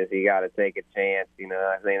point, you got to take a chance.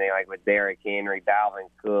 Anything with Derrick Henry, Dalvin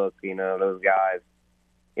Cook, those guys.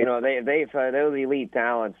 Those elite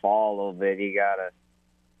talents fall a little bit. You gotta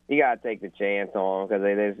take the chance on them because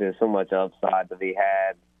there's just so much upside to be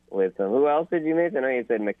had with them. Who else did you mention? I know you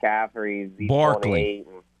said McCaffrey, Barkley,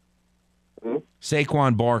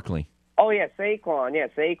 Saquon Barkley. Oh yeah, Saquon. Yeah,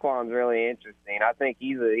 Saquon's really interesting. I think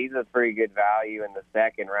he's a pretty good value in the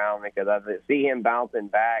second round because I see him bouncing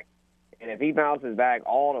back, and if he bounces back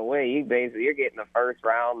all the way, you're getting a first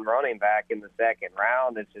round running back in the second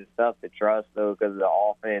round. It's just tough to trust though because the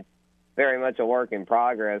offense very much a work in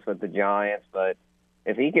progress with the Giants, but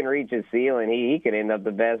if he can reach his ceiling, he could end up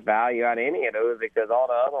the best value out of any of those because all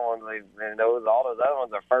those other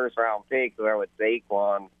ones are first round picks. Where with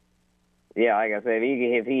Saquon, yeah, like I said,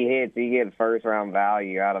 if he hits, you get first round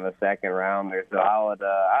value out of a second rounder. So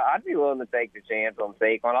I'd be willing to take the chance on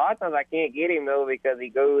Saquon. A lot of times I can't get him though because he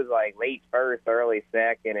goes late first, early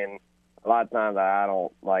second, and a lot of times I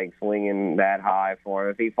don't like swinging that high for him.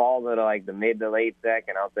 If he falls into the mid to late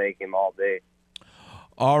second, I'll take him all day.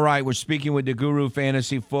 All right, we're speaking with the Guru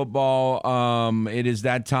Fantasy Football. It is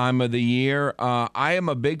that time of the year. I am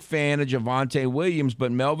a big fan of Javonte Williams,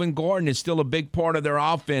 but Melvin Gordon is still a big part of their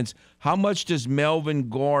offense. How much does Melvin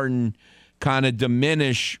Gordon kind of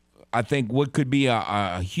diminish, I think, what could be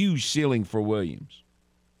a huge ceiling for Williams?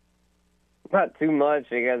 Not too much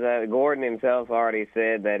because Gordon himself already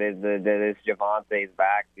said that it's Javonte's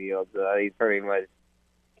backfield. So he's pretty much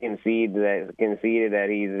conceded that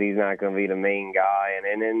he's not going to be the main guy,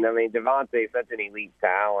 and then Javonte is such an elite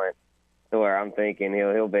talent to where I'm thinking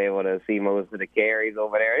he'll be able to see most of the carries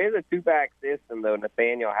over there. It is a 2-back system though.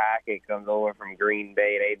 Nathaniel Hackett comes over from Green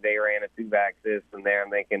Bay. They ran a 2-back system there. I'm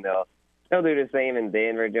thinking they'll he'll do the same in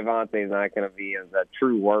Denver. Javonte's not going to be a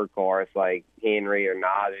true workhorse like Henry or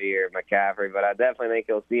Najee or McCaffrey, but I definitely think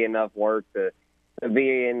he'll see enough work to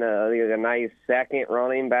be in a nice second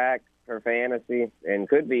running back for fantasy, and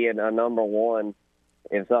could be a number one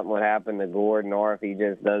if something would happen to Gordon, or if he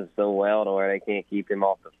just does so well to where they can't keep him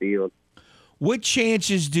off the field. What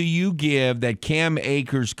chances do you give that Cam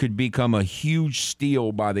Akers could become a huge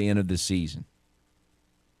steal by the end of the season?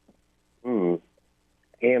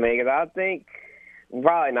 Cam Akers, I think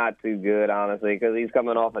probably not too good, honestly, because he's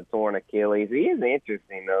coming off a torn Achilles. He is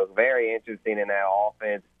interesting, though. Very interesting in that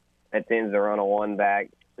offense that tends to run a one-back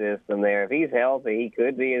system there. If he's healthy, he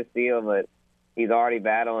could be a steal, but he's already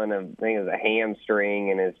battling a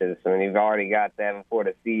hamstring, and it's just, I mean, you've already got that before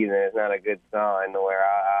the season. It's not a good sign. Where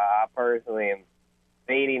I personally am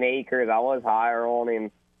fading Akers. I was higher on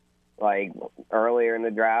him like earlier in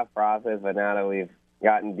the draft process, but now that we've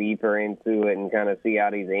gotten deeper into it and kind of see how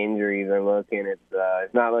these injuries are looking,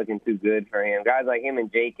 it's not looking too good for him. Guys like him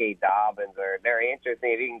and J.K. Dobbins they're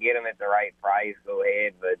interesting. If you can get them at the right price, go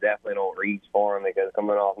ahead, but definitely don't reach for them because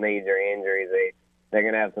coming off major injuries, they're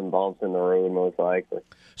going to have some bumps in the road most likely.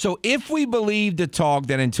 So if we believe the talk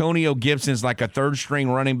that Antonio Gibson's like a third-string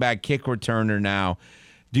running back kick returner now,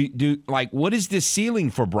 what is the ceiling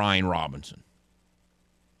for Brian Robinson?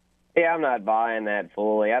 Yeah, I'm not buying that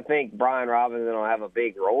fully. I think Brian Robinson will have a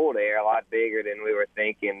big role there, a lot bigger than we were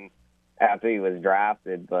thinking after he was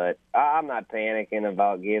drafted. But I'm not panicking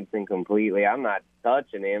about Gibson completely. I'm not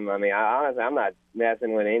touching him. I mean, honestly, I'm not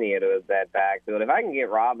messing with any of that backfield. If I can get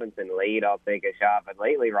Robinson late, I'll take a shot. But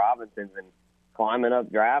lately, Robinson's been climbing up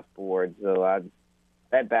draft boards. So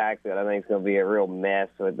that backfield, I think, is going to be a real mess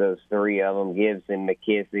with those three of them, Gibson,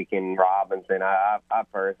 McKissick, and Robinson. I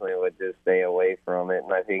personally would just stay away from it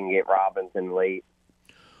unless you can get Robinson late.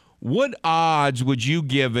 What odds would you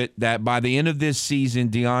give it that by the end of this season,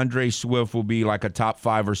 DeAndre Swift will be like a top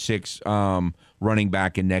 5 or 6 running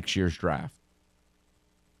back in next year's draft?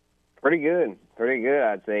 Pretty good,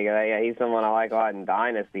 I'd say. Yeah, he's someone I like a lot in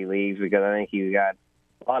dynasty leagues because I think he's got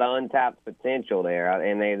a lot of untapped potential there,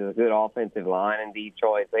 and there's a good offensive line in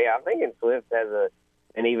Detroit. So, yeah, I'm thinking Swift has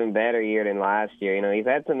an even better year than last year. You know, he's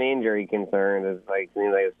had some injury concerns. It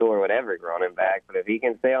seems like a story with every running back. But if he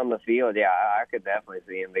can stay on the field, yeah, I could definitely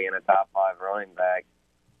see him being a top 5 running back.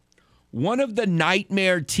 One of the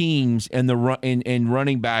nightmare teams in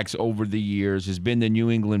running backs over the years has been the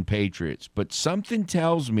New England Patriots. But something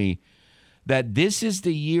tells me that this is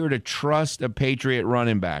the year to trust a Patriot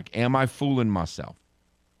running back. Am I fooling myself?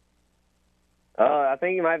 I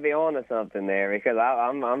think you might be on to something there because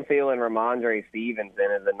I'm feeling Ramondre Stevenson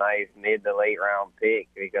as a nice mid to late round pick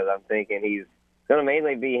because I'm thinking he's going to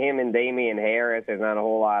mainly be him and Damian Harris. There's not a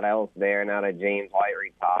whole lot else there now that James White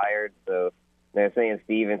retired. So they're saying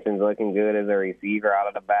Stevenson's looking good as a receiver out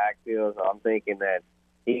of the backfield. So I'm thinking that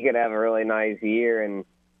he could have a really nice year. And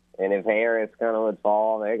if Harris kind of would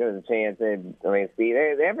fall, there's a chance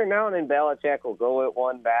every now and then Belichick will go at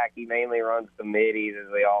one back. He mainly runs committees,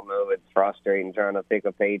 as we all know. It's frustrating trying to pick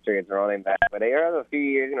a Patriots running back. But there are a few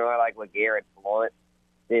years, I like LeGarrette Blount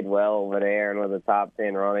did well over there and was a top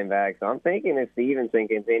 10 running back. So I'm thinking if Stevenson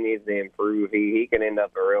continues to improve, he can end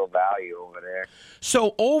up a real value over there.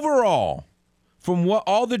 So overall, from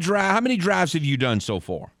all the draft, how many drafts have you done so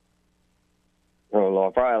far? Oh,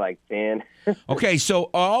 Lord, probably like 10. Okay, so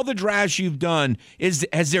all the drafts you've done,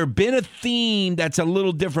 has there been a theme that's a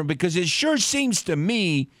little different? Because it sure seems to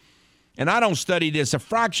me, and I don't study this a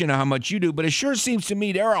fraction of how much you do, but it sure seems to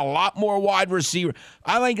me there are a lot more wide receivers.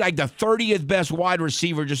 I think like the 30th best wide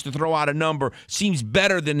receiver, just to throw out a number, seems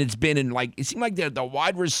better than it's been in it seems like the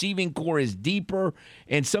wide receiving core is deeper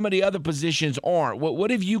and some of the other positions aren't.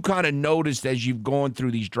 What have you kind of noticed as you've gone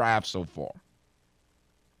through these drafts so far?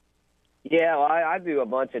 Yeah, well, I do a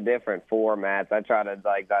bunch of different formats. I try to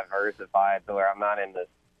diversify it to where I'm not in the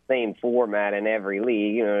same format in every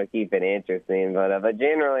league, to keep it interesting. But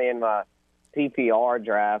generally in my PPR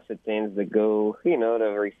drafts, it tends to go,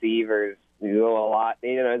 the receivers go a lot.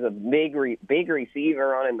 There's a big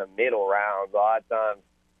receiver on in the middle rounds. A lot of times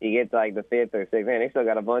you get to like the 5th or 6th, man, they still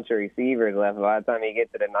got a bunch of receivers left. By the time you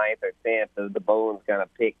get to the 9th or 10th, the bones kind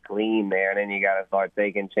of pick clean there, and then you got to start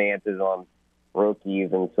taking chances on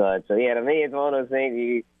rookies and such. So, yeah, to me, it's one of those things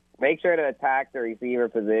you make sure to attack the receiver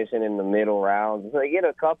position in the middle rounds. So you get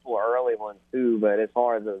a couple early ones, too, but as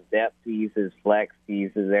far as those depth pieces, flex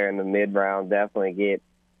pieces there in the mid-round, definitely get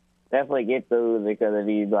those because if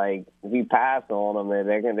you pass on them,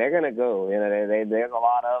 they're going to go. There's a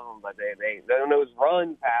lot of them, but when those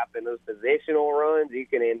runs happen, those positional runs, you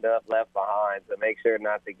can end up left behind. So make sure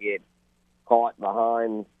not to get caught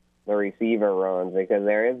behind the receiver runs because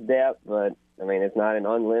there is depth, but I mean, it's not an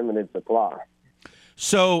unlimited supply.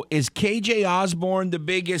 So is KJ Osborne the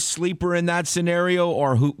biggest sleeper in that scenario,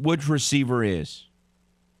 or which receiver is?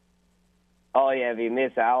 Oh, yeah, if you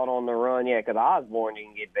miss out on the run, yeah, because Osborne you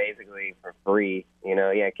can get basically for free. You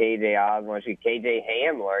know, yeah, KJ Osborne, KJ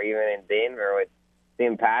Hamler, even in Denver with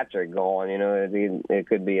Tim Patrick going, you know, it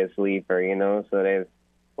could be a sleeper, you know. So there's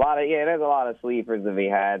a lot of sleepers to be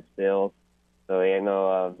had still. So, a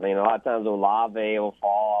lot of times Olave will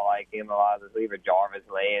fall. I like him a lot as a sleeper. Jarvis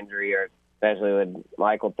Landry, or especially with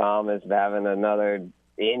Michael Thomas having another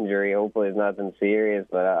injury. Hopefully it's nothing serious,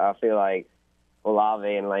 but I feel like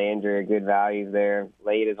Olave and Landry are good values there.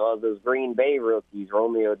 Late as well as those Green Bay rookies,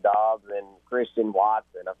 Romeo Doubs and Christian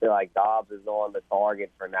Watson. I feel like Doubs is on the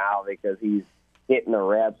target for now because he's hitting the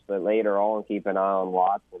reps, but later on, keep an eye on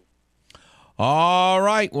Watson. All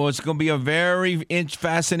right. Well, it's going to be a very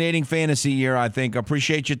fascinating fantasy year, I think.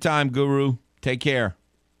 Appreciate your time, Guru. Take care.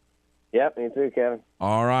 Yep, me too, Kevin.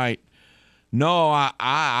 All right. No,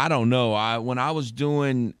 I don't know. When I was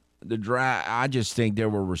doing the draft, I just think there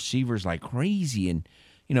were receivers like crazy. And,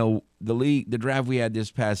 you know, the draft we had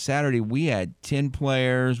this past Saturday, we had 10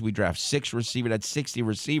 players. We draft 6 receivers. That's 60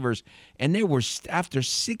 receivers. And there were, after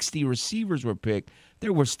 60 receivers were picked,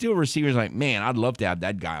 there were still receivers like, man, I'd love to have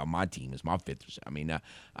that guy on my team as my 5th receiver. I mean,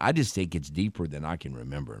 I just think it's deeper than I can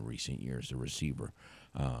remember in recent years, the receiver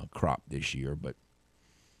crop this year. But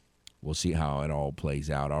we'll see how it all plays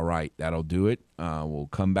out. All right, that'll do it. We'll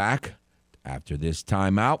come back after this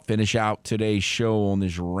timeout, finish out today's show on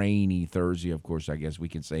this rainy Thursday. Of course, I guess we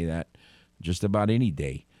can say that just about any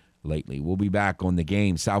day lately. We'll be back on The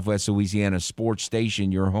Game, Southwest Louisiana Sports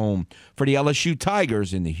Station, your home for the LSU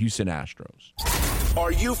Tigers and the Houston Astros.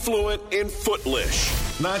 Are you fluent in Footlish?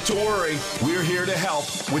 Not to worry, we're here to help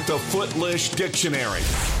with the Footlish Dictionary.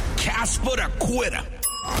 Casper the Quitter.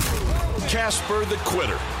 Casper the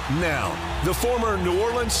Quitter. Now, the former New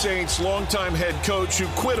Orleans Saints longtime head coach who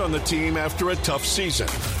quit on the team after a tough season.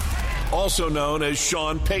 Also known as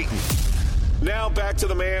Sean Payton. Now back to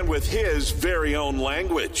the man with his very own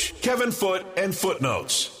language. Kevin Foote and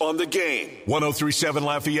Footnotes on The Game. 103.7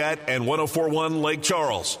 Lafayette and 104.1 Lake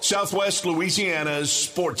Charles, Southwest Louisiana's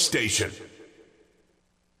sports station.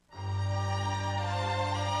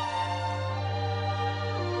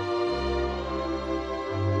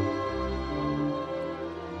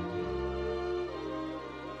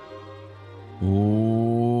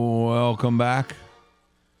 Welcome back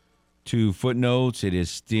to Footnotes. It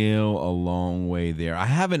is still a long way there. I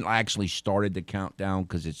haven't actually started the countdown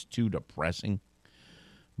because it's too depressing.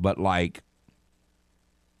 But, like,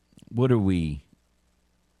 what are we?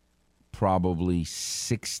 Probably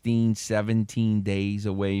 16, 17 days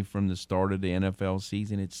away from the start of the NFL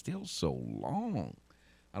season. It's still so long.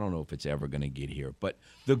 I don't know if it's ever going to get here. But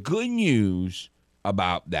the good news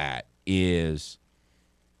about that is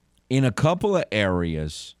in a couple of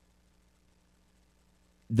areas,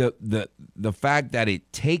 the fact that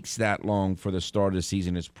it takes that long for the start of the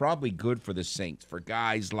season is probably good for the Saints, for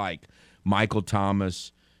guys like Michael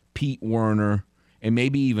Thomas, Pete Werner, and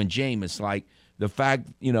maybe even Jameis. Like, the fact,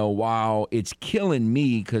 while it's killing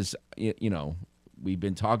me because, we've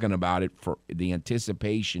been talking about it, for the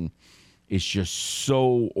anticipation is just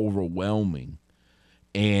so overwhelming.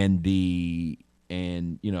 And the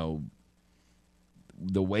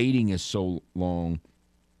waiting is so long.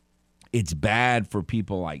 It's bad for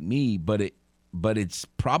people like me, but it's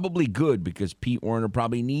probably good because Pete Werner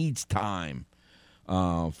probably needs time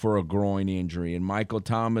for a groin injury, and Michael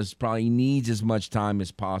Thomas probably needs as much time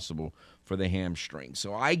as possible for the hamstring.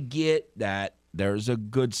 So I get that there's a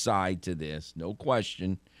good side to this, no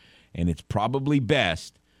question, and it's probably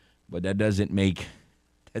best, but that doesn't make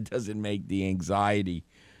the anxiety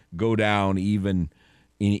go down even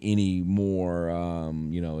any more.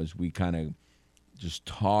 As we kind of just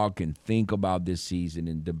talk and think about this season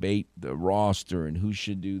and debate the roster and who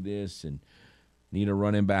should do this and need a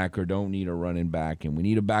running back or don't need a running back, and we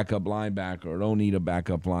need a backup linebacker or don't need a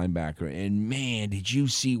backup linebacker. And, man, did you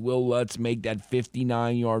see Will Lutz make that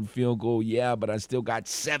 59-yard field goal? Yeah, but I still got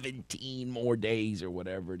 17 more days or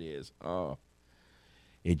whatever it is. Oh,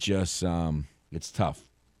 it just it's tough.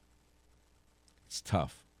 It's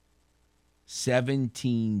tough.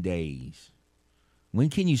 17 days. When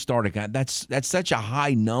can you start a guy? That's such a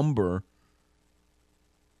high number.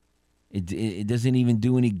 It doesn't even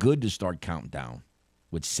do any good to start counting down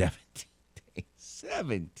with 17 days.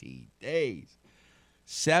 17 days.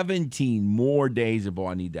 17 more days of,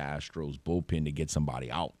 I need the Astros bullpen to get somebody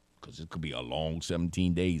out, because it could be a long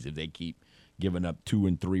 17 days if they keep giving up 2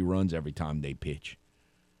 and 3 runs every time they pitch.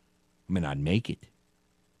 I mean, I'd make it.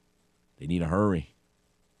 They need to hurry.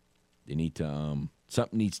 They need to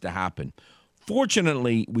something needs to happen.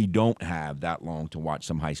 Fortunately, we don't have that long to watch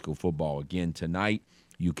some high school football. Again, tonight,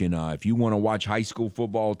 you can, if you want to watch high school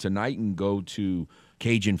football tonight, and go to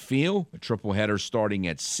Cajun Field, a triple header starting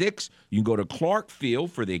at 6. You can go to Clark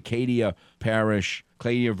Field for the Acadia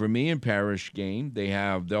Vermilion Parish game.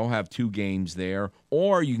 They'll have 2 games there.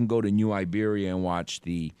 Or you can go to New Iberia and watch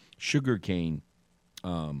the Sugarcane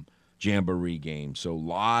Jamboree game. So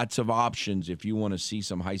lots of options if you want to see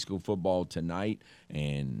some high school football tonight,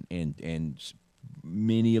 and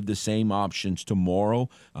many of the same options tomorrow.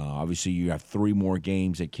 Obviously, you have 3 more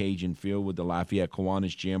games at Cajun Field with the Lafayette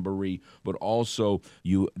Kiwanis Jamboree, but also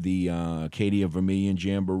the Acadia Vermilion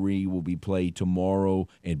Jamboree will be played tomorrow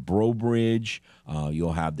at Brobridge.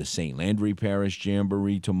 You'll have the St. Landry Parish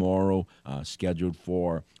Jamboree tomorrow, scheduled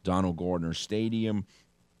for Donald Gardner Stadium.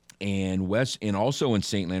 And also in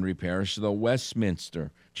St. Landry Parish, the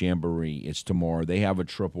Westminster Jamboree is tomorrow. They have a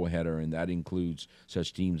triple header, and that includes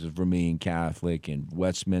such teams as Vermilion Catholic and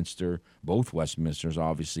Westminster, both Westminsters,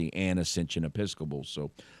 obviously, and Ascension Episcopal.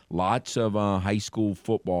 So lots of high school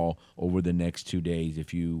football over the next 2 days.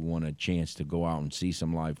 If you want a chance to go out and see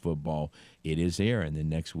some live football, it is there. And then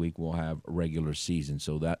next week we'll have regular season,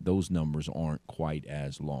 so that those numbers aren't quite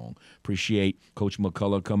as long. Appreciate Coach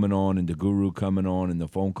McCullough coming on and the Guru coming on and the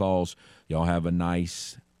phone calls. Y'all have a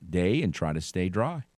nice day and try to stay dry.